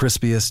thickest,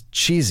 crispiest,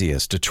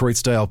 cheesiest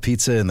Detroit-style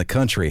pizza in the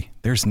country,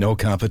 there's no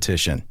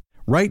competition.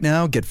 Right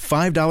now, get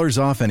 $5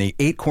 off any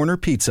 8-corner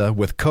pizza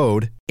with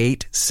code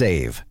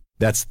 8SAVE.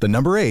 That's the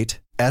number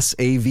 8,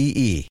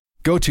 S-A-V-E.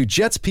 Go to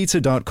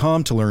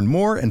jetspizza.com to learn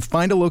more and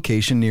find a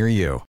location near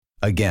you.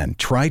 Again,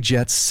 try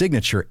Jet's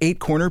signature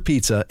 8-corner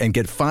pizza and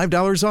get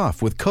 $5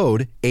 off with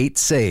code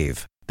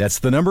 8SAVE. That's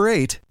the number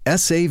 8,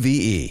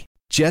 S-A-V-E.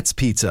 Jet's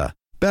Pizza.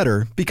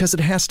 Better because it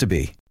has to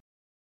be.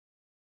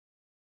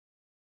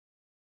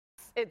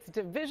 It's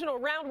divisional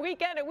round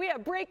weekend, and we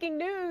have breaking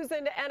news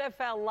into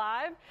NFL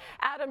Live.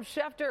 Adam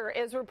Schefter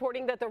is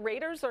reporting that the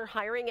Raiders are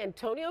hiring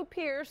Antonio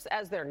Pierce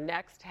as their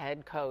next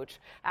head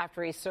coach.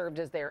 After he served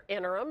as their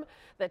interim,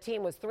 the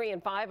team was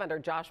 3-5 under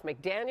Josh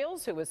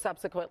McDaniels, who was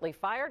subsequently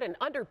fired. And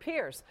under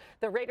Pierce,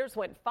 the Raiders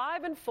went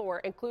 5-4,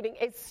 including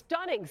a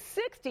stunning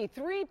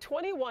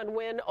 63-21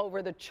 win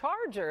over the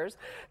Chargers.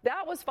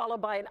 That was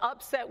followed by an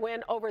upset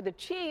win over the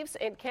Chiefs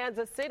in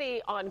Kansas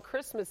City on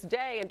Christmas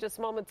Day. And just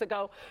moments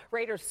ago,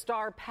 Raiders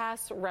star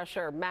pass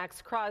rusher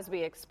Max Crosby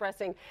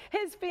expressing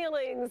his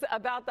feelings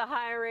about the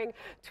hiring,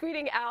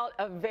 tweeting out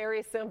a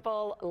very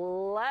simple,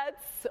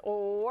 "Let's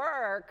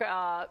work."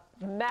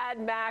 Mad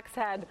Max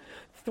had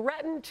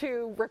threatened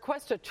to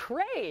request a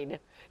trade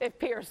if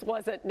Pierce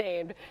wasn't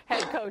named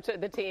head coach of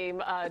the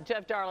team.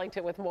 Jeff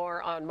Darlington with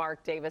more on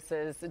Mark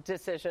Davis's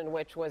decision,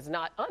 which was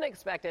not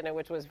unexpected and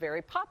which was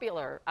very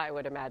popular, I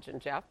would imagine,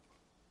 Jeff.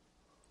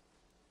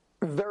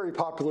 Very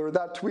popular.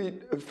 That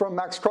tweet from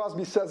Max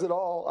Crosby says it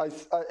all,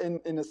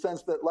 in a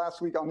sense that last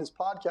week on his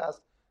podcast,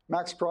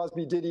 Max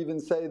Crosby did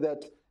even say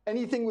that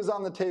anything was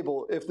on the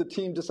table if the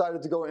team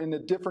decided to go in a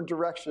different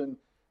direction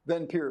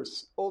than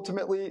Pierce.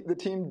 Ultimately, the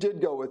team did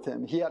go with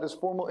him. He had his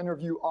formal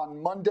interview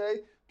on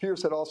Monday.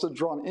 Pierce had also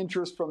drawn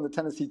interest from the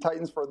Tennessee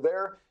Titans for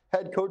their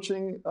head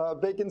coaching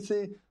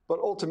vacancy, but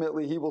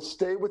ultimately he will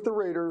stay with the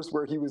Raiders,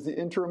 where he was the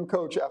interim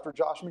coach after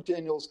Josh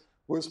McDaniels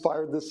was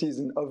fired this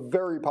season. A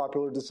very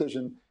popular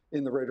decision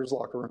in the Raiders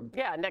locker room.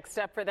 Yeah, next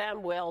step for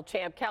them, will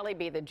Champ Kelly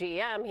be the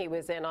GM? He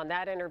was in on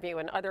that interview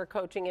and other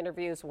coaching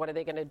interviews. What are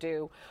they going to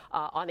do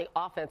on the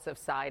offensive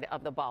side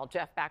of the ball?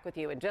 Jeff, back with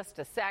you in just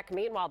a sec.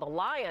 Meanwhile, the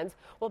Lions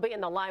will be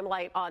in the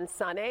limelight on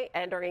Sunday.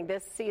 Entering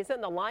this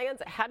season, the Lions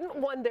hadn't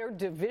won their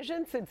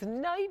division since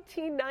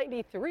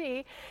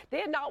 1993. They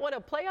had not won a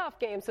playoff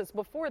game since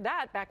before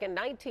that, back in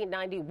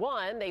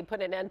 1991. They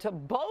put an end to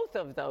both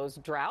of those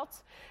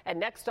droughts. And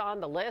next on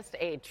the list,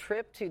 a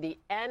trip to the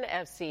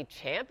NFC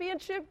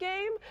Championship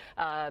game.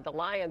 The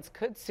Lions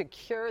could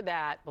secure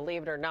that,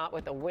 believe it or not,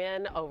 with a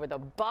win over the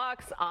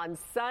Bucs on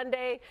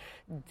Sunday.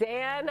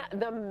 Dan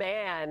the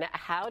Man,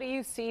 how do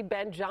you see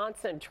Ben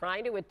Johnson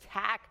trying to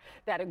attack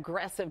that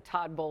aggressive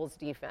Todd Bowles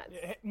defense?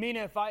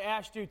 Mina, if I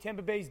asked you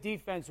Tampa Bay's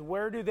defense,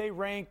 where do they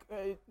rank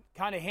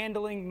kind of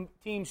handling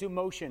teams who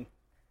motion?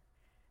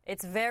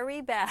 It's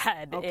very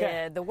bad.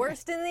 Okay. The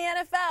worst in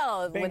the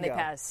NFL when they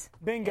pass.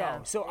 Bingo. Yeah.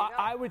 So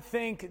I would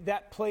think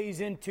that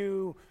plays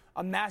into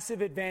a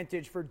massive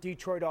advantage for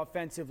Detroit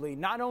offensively,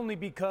 not only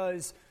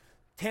because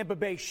Tampa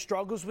Bay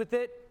struggles with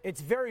it, it's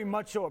very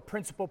much so a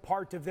principal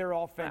part of their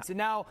offense. And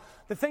now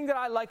the thing that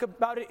I like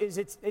about it is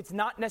it's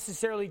not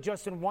necessarily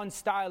just in one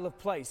style of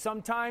play.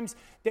 Sometimes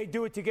they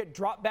do it to get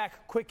drop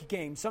back quick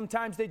games.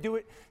 Sometimes they do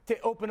it to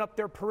open up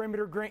their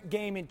perimeter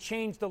game and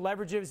change the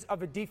leverages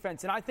of a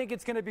defense. And I think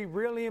it's going to be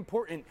really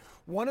important.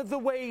 One of the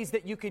ways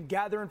that you can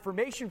gather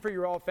information for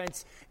your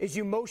offense is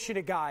you motion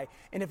a guy.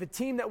 And if a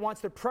team that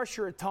wants to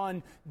pressure a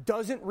ton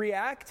doesn't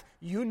react,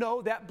 you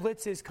know that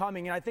blitz is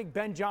coming. And I think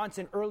Ben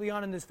Johnson early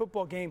on in this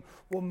football game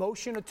will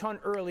motion a ton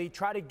early,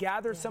 try to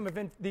gather some of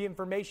the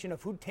information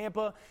of who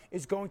Tampa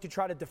is going to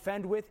try to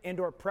defend with and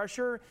or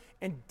pressure,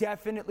 and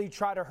definitely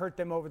try to hurt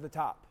them over the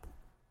top.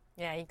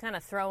 Yeah, you kind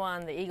of throw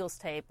on the Eagles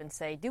tape and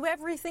say, do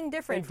everything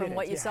different from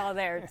what you saw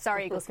there.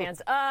 Sorry, Eagles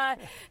fans.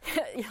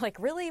 You're like,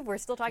 really? We're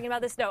still talking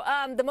about this? No.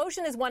 The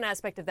motion is one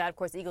aspect of that. Of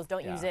course, the Eagles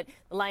don't use it.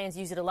 The Lions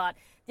use it a lot.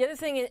 The other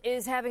thing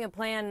is having a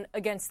plan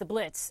against the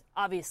blitz.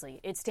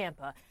 Obviously, it's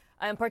Tampa.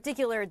 In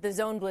particular, the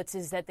zone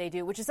blitzes that they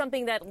do, which is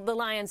something that the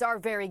Lions are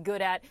very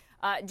good at.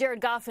 Jared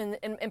Goff, in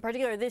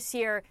particular this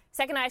year,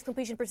 second highest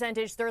completion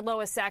percentage, third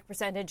lowest sack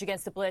percentage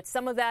against the blitz.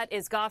 Some of that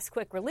is Goff's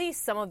quick release.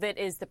 Some of it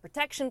is the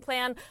protection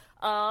plan.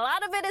 A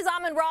lot of it is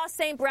Amon-Ra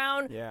St.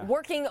 Brown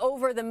working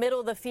over the middle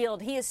of the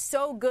field. He is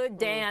so good,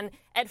 Dan,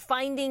 at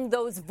finding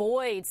those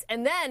voids.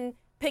 And then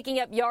picking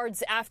up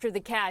yards after the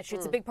catch.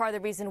 It's a big part of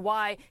the reason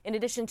why, in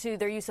addition to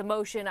their use of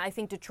motion, I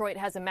think Detroit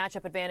has a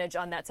matchup advantage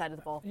on that side of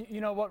the ball.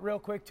 You know what, real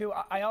quick, too,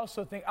 I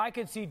also think I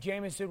could see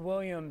Jamison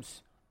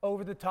Williams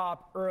over the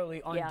top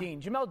early on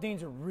Dean. Jamel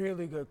Dean's a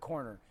really good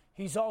corner.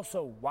 He's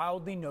also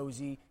wildly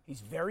nosy.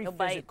 He's very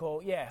physical.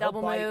 Bite. Yeah,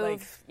 double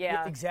move.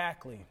 Yeah,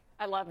 exactly.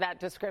 I love that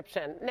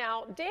description.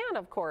 Now, Dan,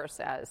 of course,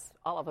 as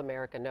all of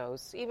America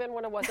knows, even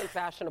when it wasn't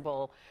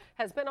fashionable,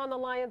 has been on the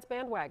Lions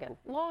bandwagon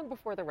long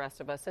before the rest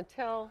of us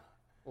until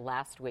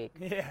last week,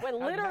 when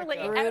literally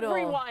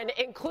everyone,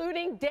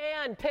 including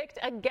Dan, picked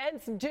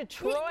against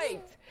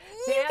Detroit.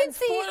 You can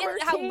see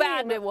how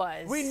bad it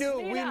was. We knew.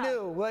 We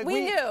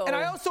knew. And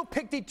I also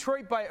picked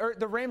Detroit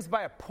the Rams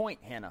by a point,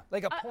 Hannah.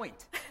 Like a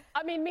point.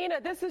 I mean,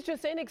 Mina, this is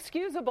just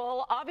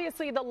inexcusable.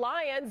 Obviously, the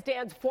Lions,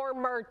 Dan's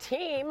former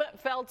team,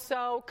 felt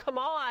so. Come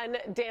on,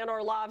 Dan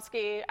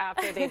Orlovsky,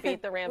 after they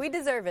beat the Rams. We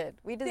deserve it.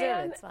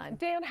 Dan, it's fine.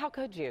 Dan, how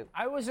could you?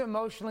 I was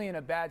emotionally in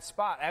a bad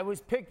spot. I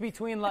was picked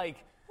between,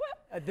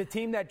 the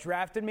team that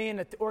drafted me and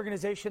the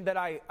organization that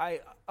I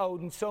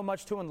owed so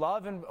much to and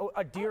love, and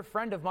a dear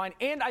friend of mine.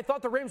 And I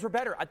thought the Rams were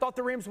better. I thought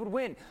the Rams would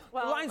win.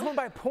 Well, the Lions won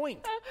by a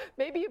point.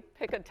 Maybe you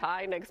pick a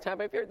tie next time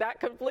if you're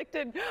that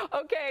conflicted.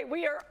 Okay,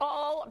 we are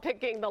all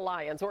picking the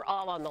Lions. We're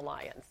all on the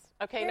Lions.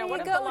 Okay, now what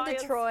if the Lions,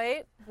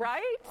 Detroit,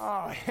 right?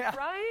 Oh, yeah.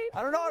 Right?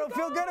 I don't know. I don't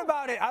feel good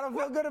about it. I don't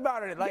feel good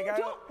about it.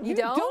 You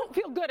don't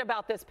feel good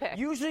about this pick.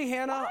 Usually,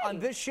 Hannah, on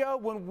this show,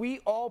 when we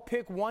all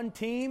pick one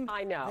team,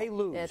 I know they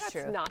lose. That's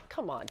true. Not.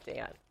 Come on,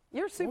 Dan.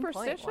 You're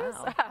superstitious?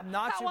 Wow. I'm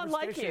not How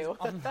unlike you.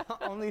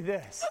 Only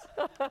this.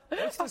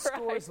 What's the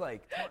scores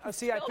like?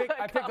 See, I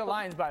pick the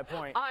Lions by a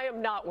point. I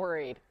am not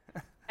worried.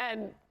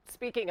 And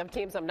speaking of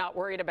teams I'm not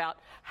worried about,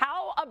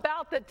 how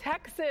about the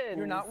Texans?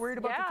 You're not worried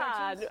about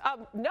the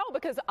Texans? No,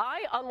 because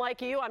I,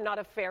 unlike you, I'm not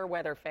a fair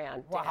weather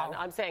fan, Dan. Wow.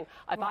 I'm saying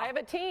if I have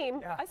a team,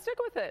 I stick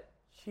with it.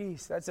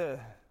 Jeez,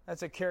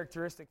 that's a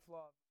characteristic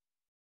flaw.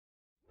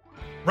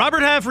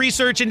 Robert Half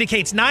research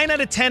indicates 9 out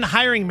of 10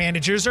 hiring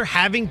managers are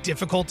having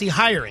difficulty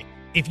hiring.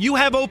 If you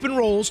have open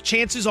roles,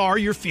 chances are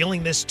you're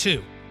feeling this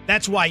too.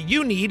 That's why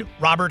you need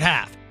Robert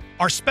Half.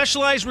 Our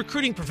specialized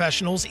recruiting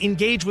professionals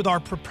engage with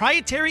our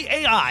proprietary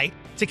AI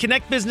to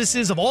connect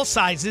businesses of all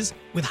sizes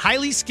with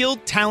highly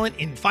skilled talent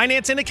in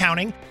finance and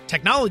accounting,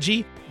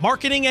 technology,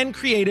 marketing and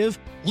creative,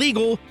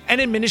 legal, and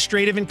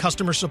administrative and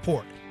customer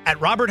support. At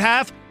Robert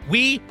Half,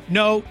 we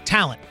know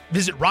talent.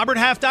 Visit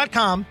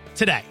roberthalf.com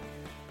today.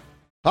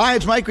 Hi,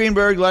 it's Mike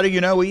Greenberg letting you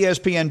know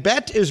ESPN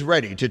Bet is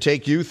ready to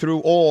take you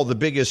through all the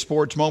biggest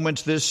sports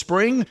moments this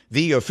spring.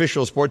 The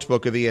official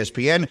sportsbook of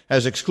ESPN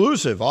has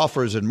exclusive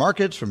offers and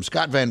markets from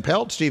Scott Van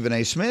Pelt, Stephen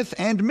A. Smith,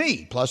 and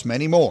me, plus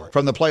many more.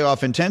 From the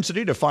playoff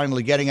intensity to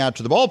finally getting out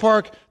to the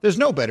ballpark, there's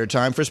no better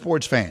time for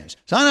sports fans.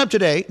 Sign up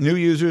today. New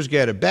users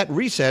get a bet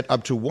reset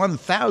up to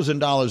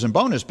 $1,000 in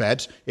bonus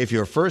bets if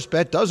your first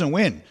bet doesn't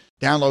win.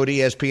 Download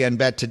ESPN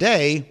Bet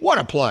today. What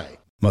a play.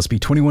 Must be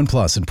 21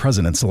 plus and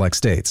present in select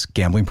states.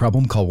 Gambling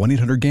problem? Call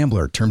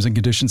 1-800-GAMBLER. Terms and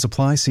conditions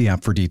apply. See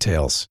app for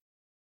details.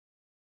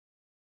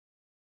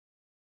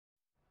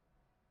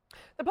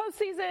 The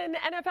postseason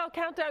NFL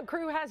Countdown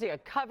crew has you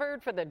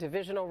covered for the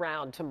divisional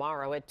round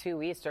tomorrow at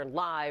 2 Eastern,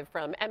 live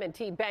from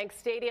M&T Bank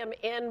Stadium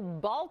in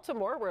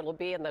Baltimore, where it'll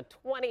be in the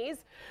 20s.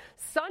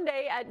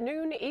 Sunday at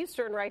noon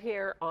Eastern right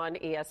here on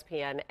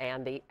ESPN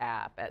and the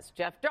app. As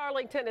Jeff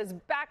Darlington is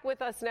back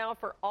with us now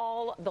for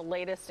all the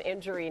latest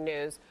injury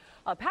news.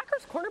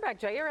 Packers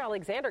cornerback Jair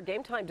Alexander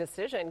game time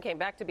decision came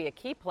back to be a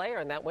key player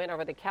in that win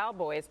over the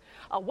Cowboys.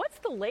 What's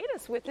the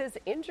latest with his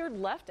injured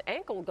left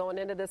ankle going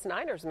into this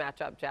Niners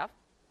matchup, Jeff?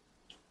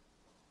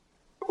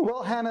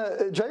 Well, Hannah,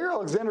 Jair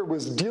Alexander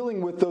was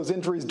dealing with those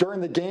injuries during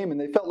the game, and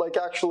they felt like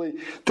actually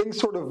things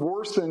sort of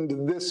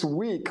worsened this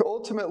week,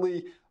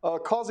 ultimately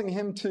causing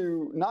him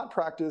to not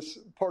practice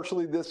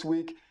partially this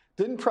week.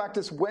 Didn't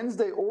practice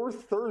Wednesday or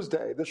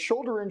Thursday. The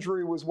shoulder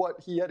injury was what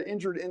he had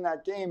injured in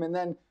that game, and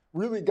then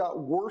really got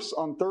worse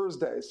on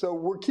Thursday. So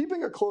we're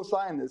keeping a close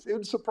eye on this. It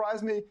would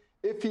surprise me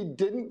if he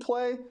didn't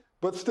play,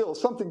 but still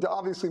something to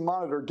obviously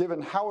monitor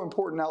given how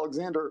important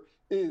Alexander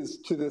is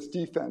to this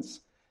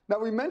defense. Now,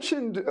 we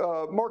mentioned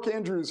Mark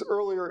Andrews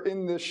earlier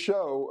in this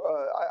show.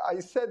 I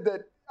said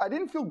that I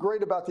didn't feel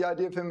great about the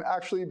idea of him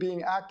actually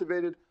being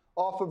activated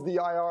off of the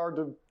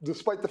IR,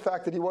 despite the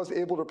fact that he was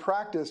able to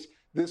practice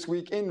this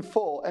week in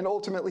full, and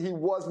ultimately he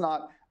was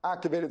not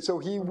activated, so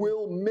he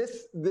will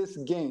miss this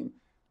game.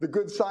 The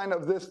good sign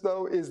of this,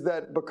 though, is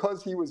that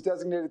because he was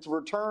designated to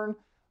return,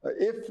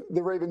 if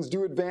the Ravens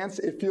do advance,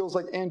 it feels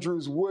like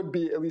Andrews would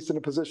be at least in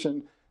a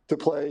position to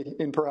play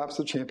in perhaps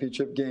the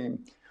championship game.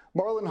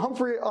 Marlon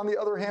Humphrey, on the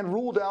other hand,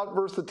 ruled out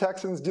versus the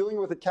Texans, dealing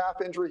with a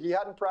calf injury. He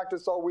hadn't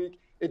practiced all week.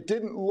 It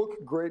didn't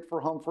look great for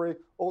Humphrey.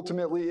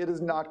 Ultimately, it is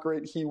not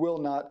great. He will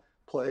not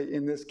play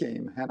in this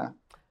game. Hannah.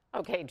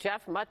 Okay,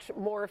 Jeff, much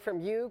more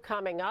from you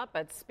coming up.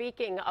 But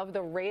speaking of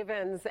the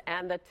Ravens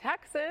and the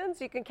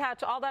Texans, you can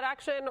catch all that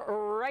action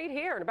right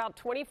here in about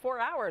 24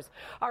 hours.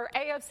 Our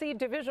AFC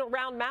Divisional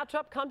Round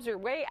matchup comes your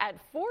way at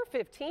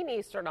 4:15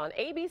 Eastern on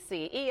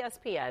ABC,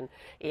 ESPN,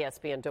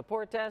 ESPN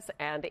Deportes,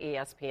 and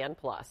ESPN+.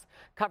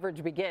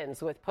 Coverage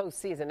begins with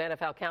postseason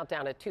NFL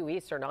Countdown at 2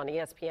 Eastern on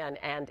ESPN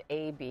and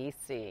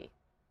ABC.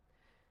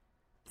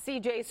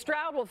 C.J.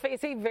 Stroud will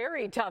face a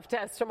very tough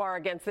test tomorrow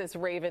against this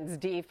Ravens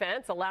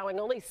defense, allowing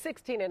only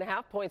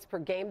 16.5 points per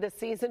game this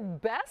season,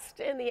 best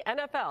in the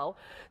NFL.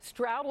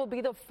 Stroud will be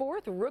the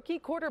fourth rookie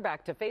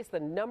quarterback to face the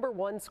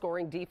 #1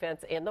 scoring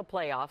defense in the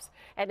playoffs,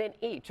 and in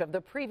each of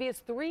the previous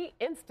 3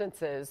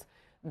 instances,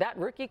 that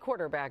rookie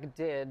quarterback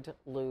did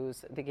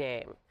lose the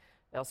game.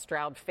 Now,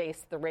 Stroud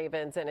faced the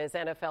Ravens in his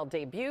NFL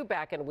debut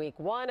back in Week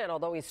 1, and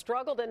although he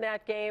struggled in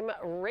that game,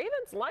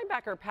 Ravens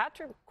linebacker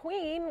Patrick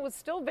Queen was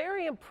still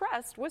very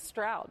impressed with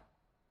Stroud.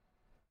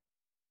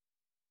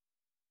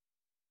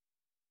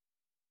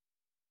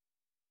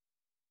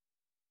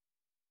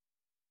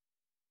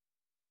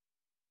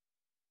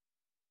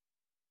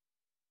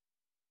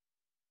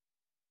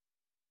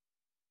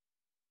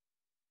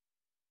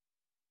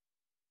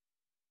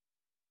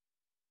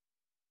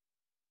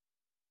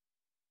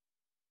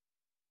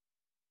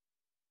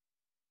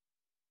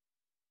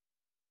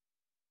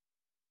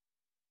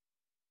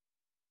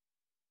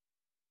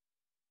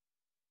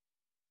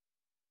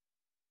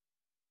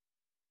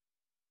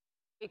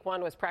 Week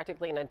 1 was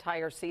practically an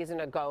entire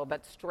season ago,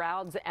 but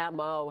Stroud's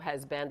MO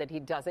has been that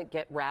he doesn't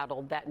get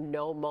rattled, that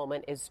no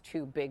moment is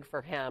too big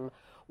for him.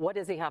 What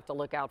does he have to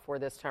look out for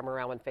this time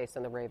around when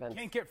facing the Ravens?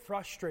 Can't get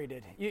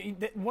frustrated.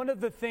 One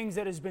of the things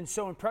that has been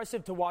so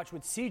impressive to watch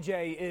with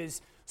CJ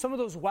is some of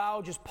those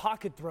just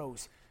pocket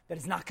throws. That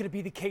is not going to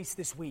be the case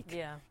this week.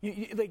 Yeah.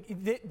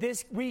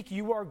 This week,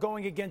 you are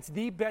going against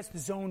the best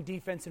zone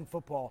defense in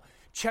football.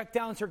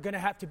 Checkdowns are going to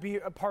have to be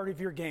a part of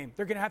your game.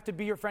 They're going to have to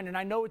be your friend. And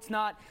I know it's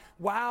not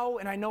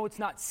and I know it's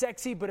not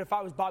sexy, but if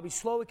I was Bobby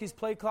Slowick, his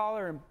play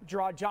caller, and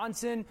Gerard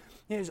Johnson,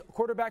 his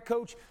quarterback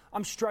coach,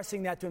 I'm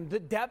stressing that to him. The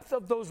depth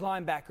of those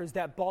linebackers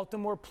that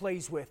Baltimore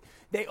plays with,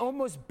 they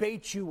almost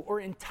bait you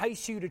or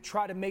entice you to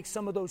try to make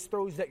some of those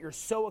throws that you're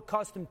so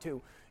accustomed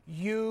to.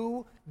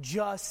 You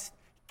just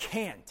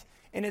can't.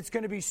 And it's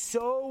going to be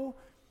so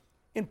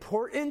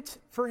important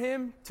for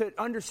him to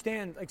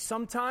understand,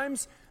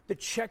 sometimes the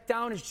check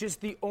down is just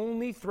the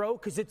only throw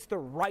because it's the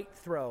right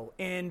throw.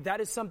 And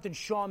that is something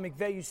Sean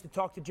McVay used to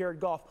talk to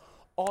Jared Goff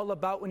all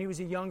about when he was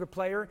a younger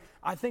player.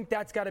 I think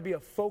that's got to be a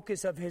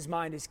focus of his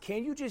mind is,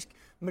 can you just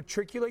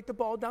matriculate the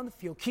ball down the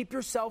field, keep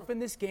yourself in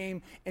this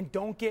game, and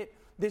don't get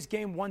this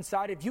game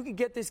one-sided. If you could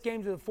get this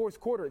game to the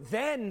fourth quarter,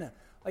 then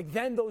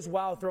those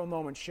throw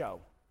moments show.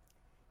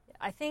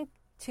 I think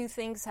 2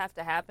 things have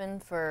to happen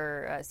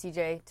for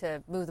CJ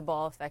to move the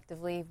ball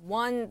effectively.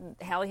 One,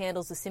 how he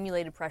handles the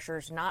simulated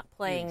pressures, not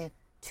playing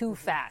too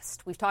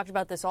fast. We've talked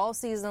about this all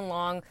season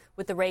long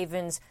with the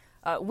Ravens.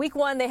 Week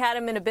 1, they had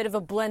him in a bit of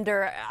a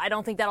blender. I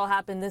don't think that'll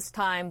happen this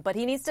time, but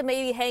he needs to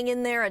maybe hang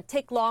in there a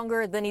tick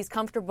longer than he's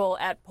comfortable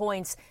at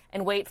points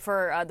and wait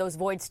for those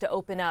voids to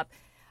open up.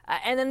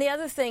 And then the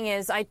other thing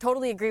is, I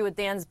totally agree with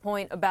Dan's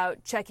point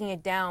about checking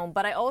it down,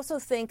 but I also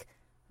think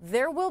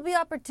there will be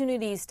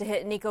opportunities to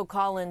hit Nico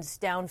Collins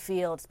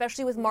downfield,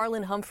 especially with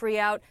Marlon Humphrey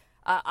out.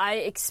 I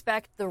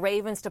expect the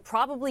Ravens to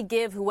probably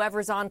give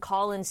whoever's on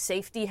Collins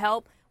safety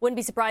help. Wouldn't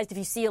be surprised if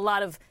you see a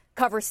lot of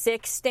cover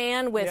 6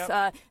 stand with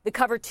the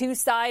cover 2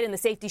 side and the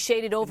safety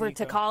shaded over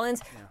to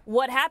Collins. Yeah.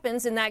 What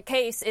happens in that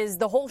case is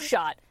the whole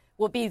shot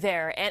will be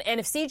there. And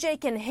if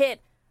CJ can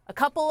hit a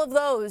couple of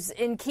those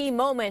in key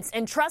moments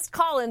and trust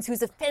Collins,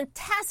 who's a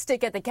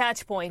fantastic at the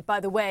catch point,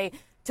 by the way,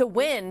 to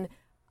win,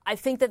 I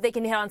think that they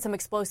can hit on some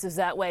explosives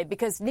that way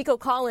because Nico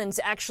Collins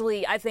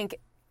actually,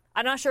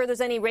 I'm not sure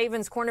there's any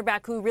Ravens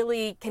cornerback who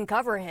really can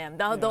cover him.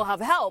 They'll have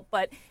help,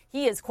 but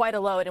he is quite a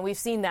load, and we've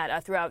seen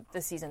that throughout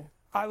the season.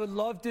 I would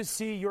love to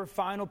see your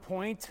final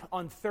point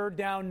on 3rd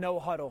down, no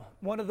huddle.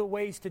 One of the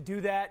ways to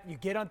do that, you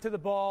get onto the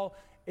ball.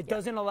 It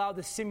doesn't allow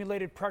the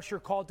simulated pressure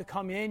call to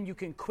come in. You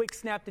can quick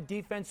snap the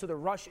defense so the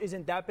rush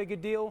isn't that big a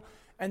deal.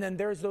 And then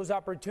there's those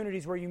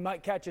opportunities where you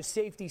might catch a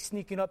safety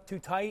sneaking up too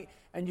tight,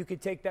 and you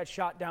could take that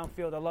shot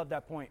downfield. I love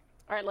that point.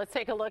 All right, let's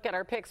take a look at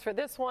our picks for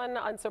this one.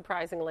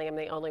 Unsurprisingly, I'm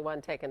the only one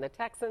taking the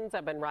Texans.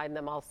 I've been riding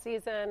them all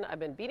season. I've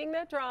been beating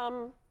that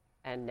drum.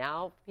 And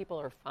now people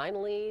are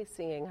finally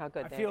seeing how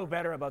good they are. I feel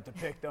better about the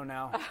pick, though,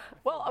 now.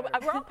 Well,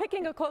 we're all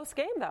picking a close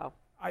game, though.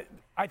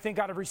 I think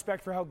out of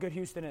respect for how good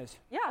Houston is.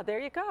 Yeah, there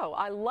you go.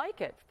 I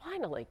like it.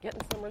 Finally,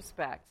 getting some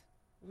respect.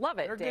 Love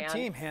it, They're Dan. a good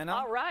team, Hannah.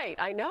 All right,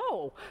 I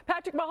know.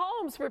 Patrick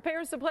Mahomes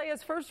prepares to play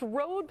his first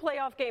road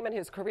playoff game in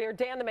his career.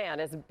 Dan the Man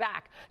is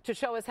back to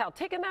show us how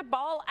taking that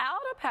ball out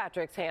of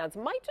Patrick's hands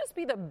might just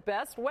be the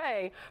best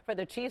way for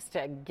the Chiefs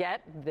to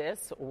get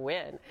this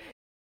win.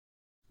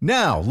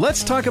 Now,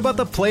 let's talk about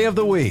the play of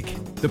the week.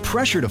 The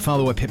pressure to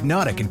follow up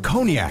Hypnotic and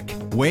Cognac,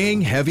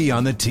 weighing heavy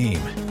on the team.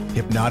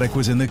 Hypnotic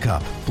was in the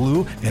cup,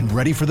 blue, and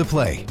ready for the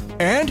play.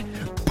 And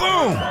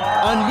boom!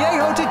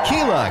 Añejo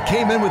Tequila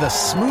came in with a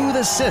smooth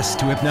assist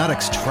to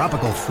Hypnotic's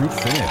tropical fruit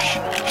finish.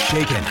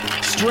 Shaken,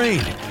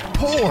 strained,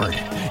 poured.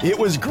 It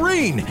was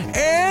green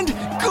and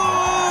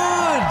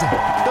good!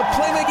 The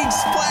playmaking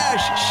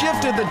splash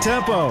shifted the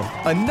tempo.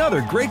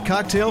 Another great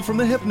cocktail from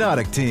the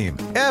Hypnotic team.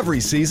 Every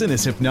season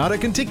is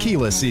Hypnotic and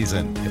Tequila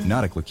season.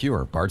 Hypnotic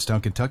Liqueur,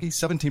 Bardstown, Kentucky,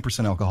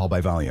 17% alcohol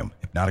by volume.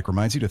 Hypnotic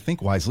reminds you to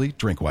think wisely,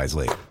 drink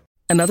wisely.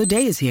 Another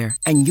day is here,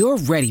 and you're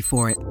ready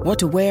for it. What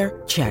to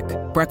wear? Check.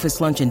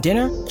 Breakfast, lunch, and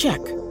dinner? Check.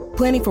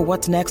 Planning for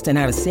what's next and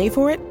how to save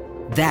for it?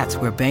 That's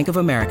where Bank of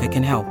America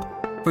can help.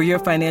 For your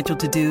financial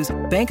to-dos,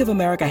 Bank of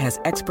America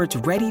has experts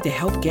ready to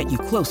help get you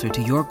closer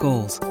to your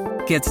goals.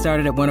 Get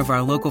started at one of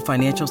our local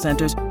financial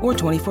centers or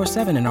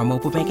 24/7 in our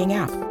mobile banking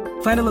app.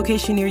 Find a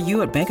location near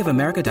you at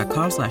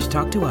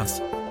bankofamerica.com/talktous.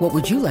 What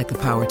would you like the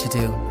power to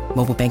do?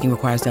 Mobile banking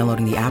requires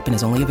downloading the app and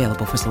is only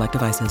available for select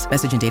devices.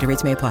 Message and data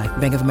rates may apply.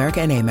 Bank of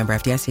America NA, member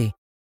FDIC.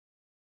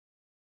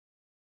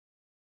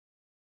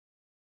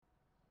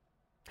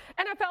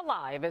 NFL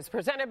Live is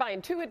presented by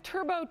Intuit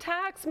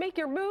TurboTax. Make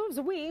your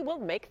moves, we will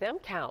make them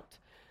count.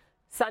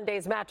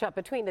 Sunday's matchup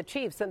between the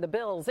Chiefs and the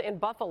Bills in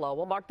Buffalo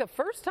will mark the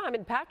first time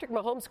in Patrick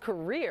Mahomes'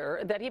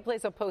 career that he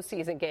plays a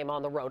postseason game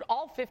on the road.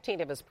 All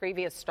 15 of his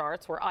previous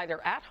starts were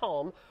either at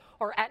home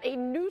or at a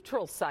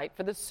neutral site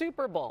for the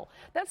Super Bowl.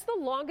 That's the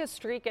longest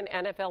streak in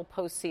NFL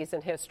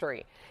postseason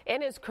history.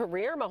 In his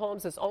career,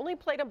 Mahomes has only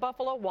played in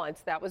Buffalo once.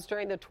 That was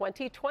during the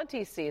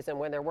 2020 season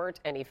when there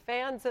weren't any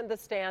fans in the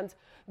stands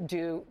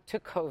due to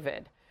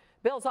COVID.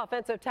 Bills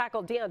offensive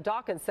tackle Deion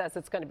Dawkins says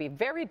it's going to be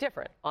very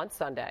different on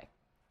Sunday.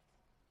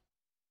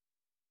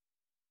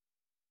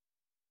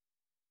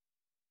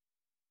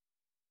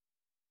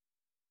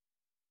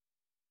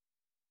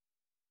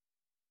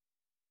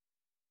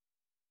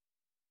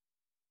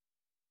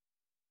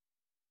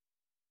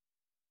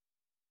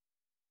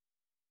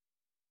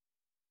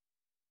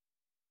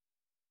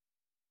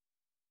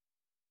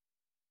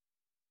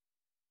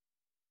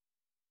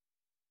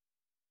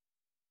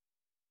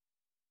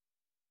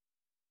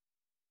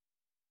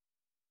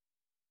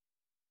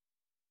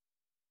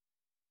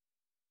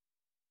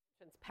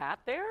 Pat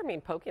there, I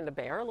mean, poking the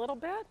bear a little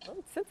bit.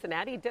 Well,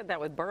 Cincinnati did that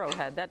with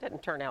Burrowhead. That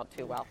didn't turn out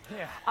too well.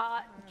 Yeah.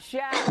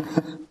 Jack,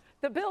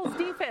 the Bills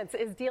defense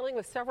is dealing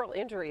with several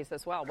injuries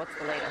as well. What's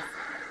the latest?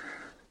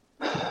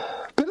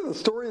 Bit of the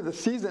story of the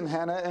season,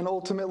 Hannah, and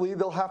ultimately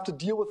they'll have to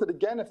deal with it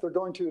again if they're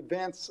going to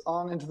advance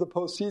on into the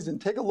postseason.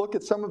 Take a look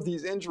at some of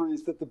these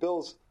injuries that the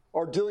Bills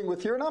are dealing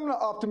with here, and I'm an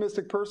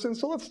optimistic person,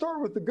 so let's start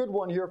with the good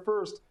one here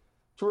first.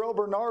 Terrell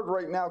Bernard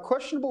right now,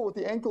 questionable with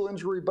the ankle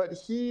injury, but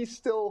he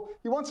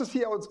wants to see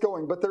how it's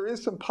going. But there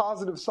is some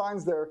positive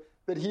signs there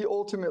that he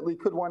ultimately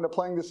could wind up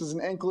playing. This is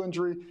an ankle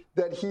injury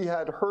that he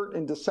had hurt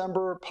in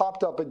December,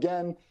 popped up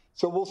again.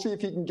 So we'll see if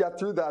he can get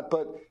through that.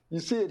 But you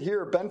see it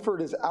here.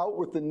 Benford is out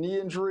with the knee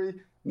injury.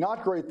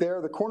 Not great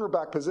there. The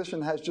cornerback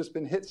position has just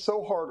been hit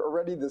so hard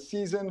already this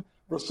season.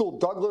 Rasul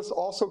Douglas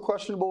also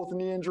questionable with the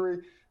knee injury.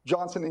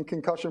 Johnson in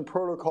concussion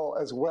protocol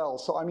as well.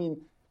 So, I mean,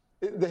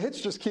 the hits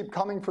just keep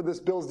coming for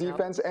this Bills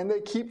defense, and they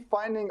keep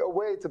finding a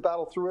way to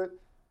battle through it.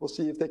 We'll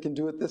see if they can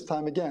do it this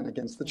time again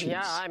against the Chiefs.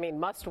 Yeah, I mean,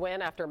 must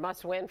win after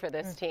must win for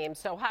this team.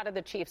 So how did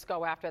the Chiefs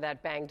go after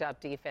that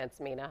banged-up defense,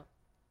 Mina?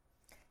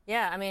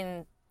 Yeah, I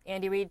mean,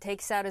 Andy Reid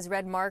takes out his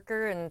red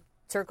marker and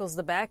circles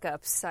the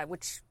backups,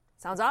 which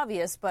sounds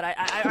obvious, but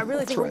I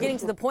really think we're getting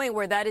to the point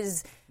where that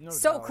is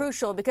so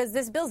crucial because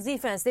this Bills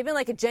defense, they've been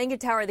like a Jenga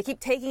tower. They keep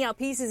taking out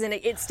pieces, and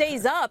it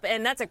stays up,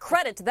 and that's a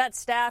credit to that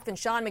staff and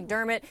Sean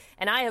McDermott.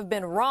 And I have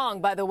been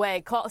wrong, by the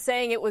way,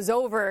 saying it was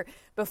over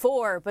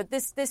before, but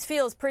this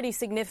feels pretty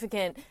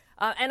significant.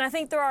 And I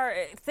think there are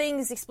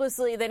things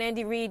explicitly that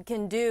Andy Reid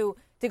can do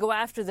to go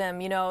after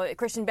them. You know,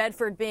 Christian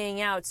Bedford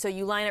being out, so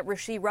you line up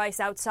Rashee Rice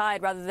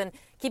outside rather than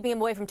keeping him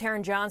away from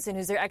Taron Johnson,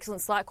 who's their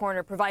excellent slot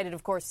corner, provided,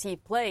 of course, he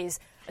plays.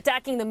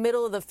 Attacking the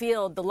middle of the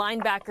field, the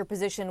linebacker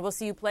position, we'll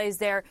see who plays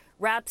there.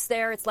 Raps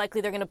there, it's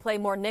likely they're going to play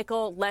more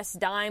nickel, less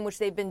dime, which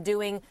they've been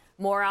doing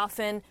more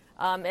often.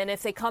 And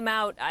if they come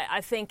out,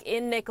 I think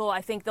in nickel,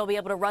 I think they'll be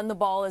able to run the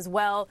ball as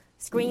well.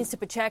 Screens to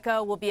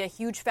Pacheco will be a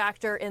huge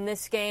factor in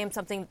this game,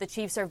 something that the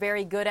Chiefs are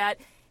very good at.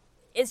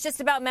 It's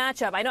just about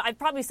matchup. I know I've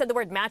probably said the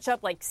word matchup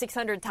like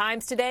 600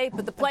 times today,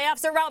 but the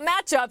playoffs are about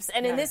matchups.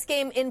 And in this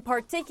game in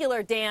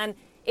particular, Dan,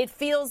 it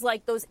feels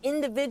like those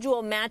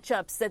individual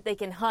matchups that they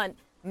can hunt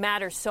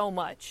matter so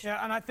much.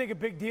 Yeah, and I think a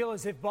big deal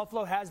is if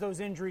Buffalo has those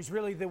injuries,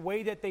 really the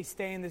way that they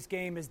stay in this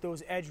game is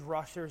those edge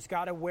rushers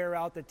got to wear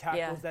out the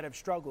tackles that have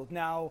struggled.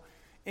 Now,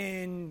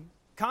 in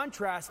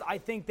contrast, I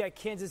think that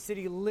Kansas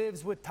City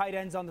lives with tight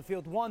ends on the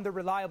field. One, they're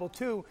reliable.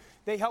 Two,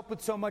 they help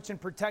with so much in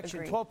protection.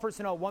 Agreed. 12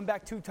 personnel, one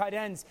back, two tight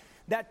ends.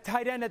 That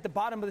tight end at the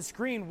bottom of the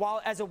screen,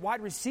 while as a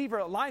wide receiver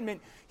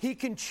alignment, he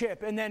can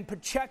chip. And then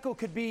Pacheco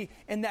could be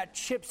in that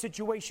chip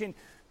situation.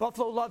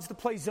 Buffalo loves to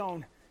play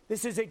zone.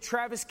 This is a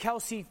Travis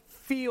Kelce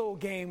feel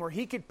game where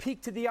he could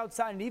peek to the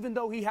outside, and even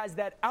though he has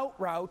that out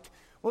route,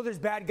 well, there's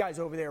bad guys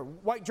over there.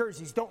 White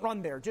jerseys, don't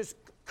run there. Just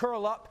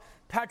curl up.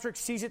 Patrick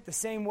sees it the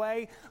same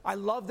way. I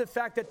love the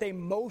fact that they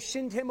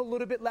motioned him a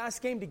little bit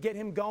last game to get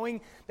him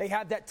going. They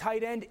have that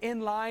tight end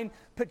in line.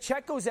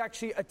 Pacheco's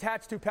actually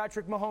attached to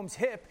Patrick Mahomes'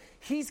 hip.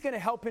 He's going to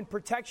help in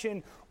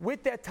protection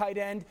with that tight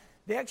end.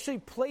 They actually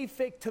play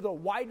fake to the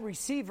wide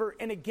receiver.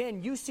 And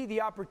again, you see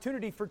the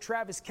opportunity for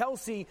Travis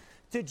Kelce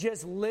to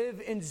just live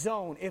in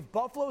zone. If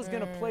Buffalo's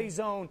going to play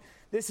zone,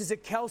 this is a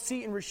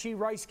Kelce and Rashee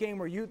Rice game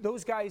where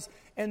those guys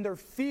and their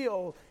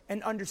feel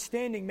and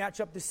understanding match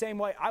up the same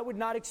way. I would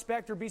not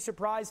expect or be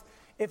surprised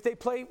if they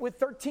play with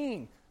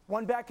 13.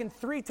 One back and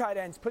 3 tight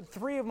ends, put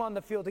 3 of them on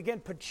the field.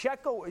 Again,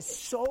 Pacheco is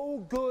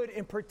so good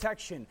in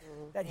protection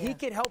that he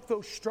could help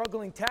those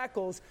struggling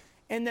tackles.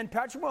 And then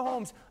Patrick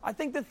Mahomes, I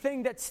think the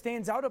thing that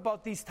stands out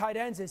about these tight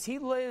ends is he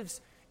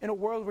lives in a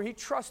world where he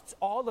trusts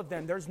all of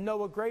them. There's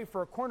Noah Gray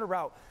for a corner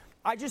route.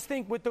 I just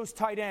think with those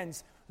tight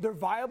ends, they're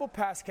viable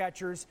pass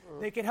catchers.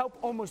 They can help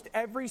almost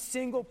every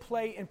single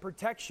play in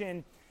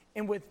protection.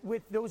 And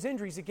with those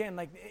injuries, again,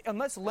 like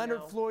unless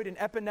Leonard Floyd and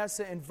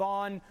Epinesa and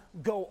Vaughn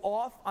go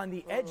off on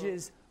the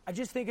edges, I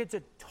just think it's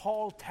a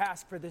tall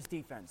task for this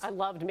defense. I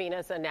loved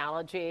Mina's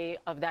analogy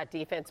of that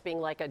defense being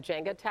like a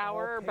Jenga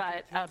tower,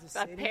 but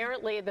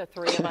apparently the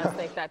 3 of us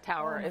think that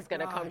tower is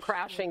going to come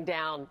crashing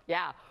down.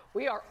 Yeah,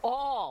 we are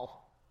all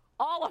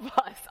of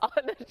us on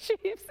the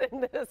Chiefs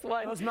in this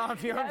one. Those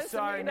Mafia, I'm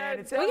sorry, man.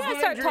 We got to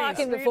start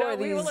talking before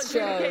these shows. We will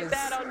adjudicate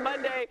that on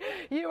Monday.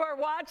 You are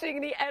watching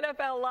the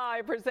NFL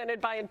Live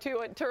presented by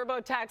Intuit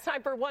TurboTax.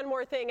 Time for one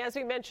more thing. As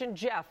we mentioned,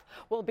 Jeff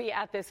will be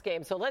at this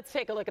game. So let's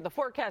take a look at the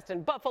forecast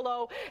in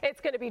Buffalo. It's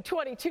going to be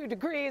 22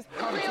 degrees.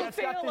 Real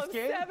feel of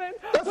 7.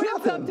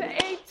 Winds up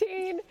to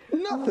 18.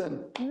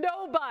 Nothing.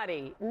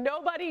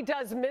 Nobody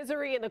does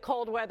misery in the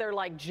cold weather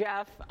like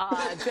Jeff.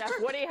 Jeff,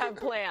 what do you have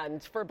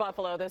planned for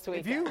Buffalo this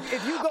weekend?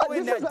 If you go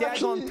in that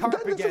daggone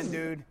tarp again,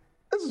 dude.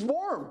 This is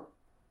warm.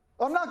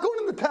 I'm not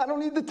going in the tent. I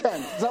don't need the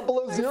tent. It's not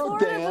below 0,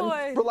 Dan.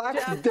 Boy.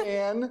 Relax, Jeff,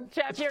 Dan.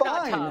 Jeff, it's you're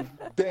fine, not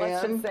tough. Dan.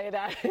 Let's just say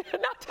that.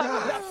 Not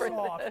tough enough for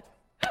this.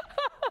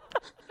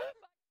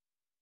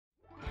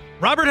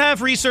 Robert Half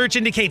research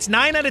indicates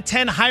 9 out of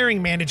 10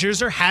 hiring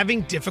managers are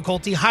having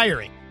difficulty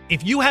hiring.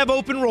 If you have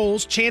open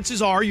roles,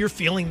 chances are you're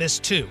feeling this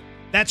too.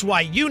 That's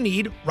why you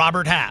need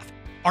Robert Half.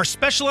 Our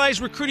specialized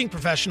recruiting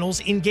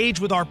professionals engage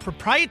with our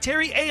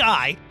proprietary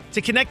AI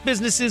to connect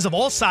businesses of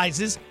all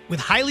sizes with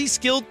highly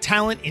skilled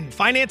talent in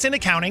finance and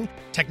accounting,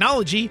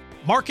 technology,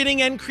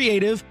 marketing and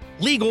creative,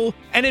 legal,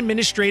 and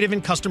administrative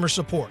and customer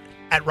support.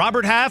 At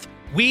Robert Half,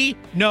 we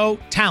know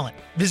talent.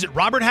 Visit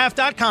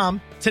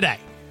roberthalf.com today.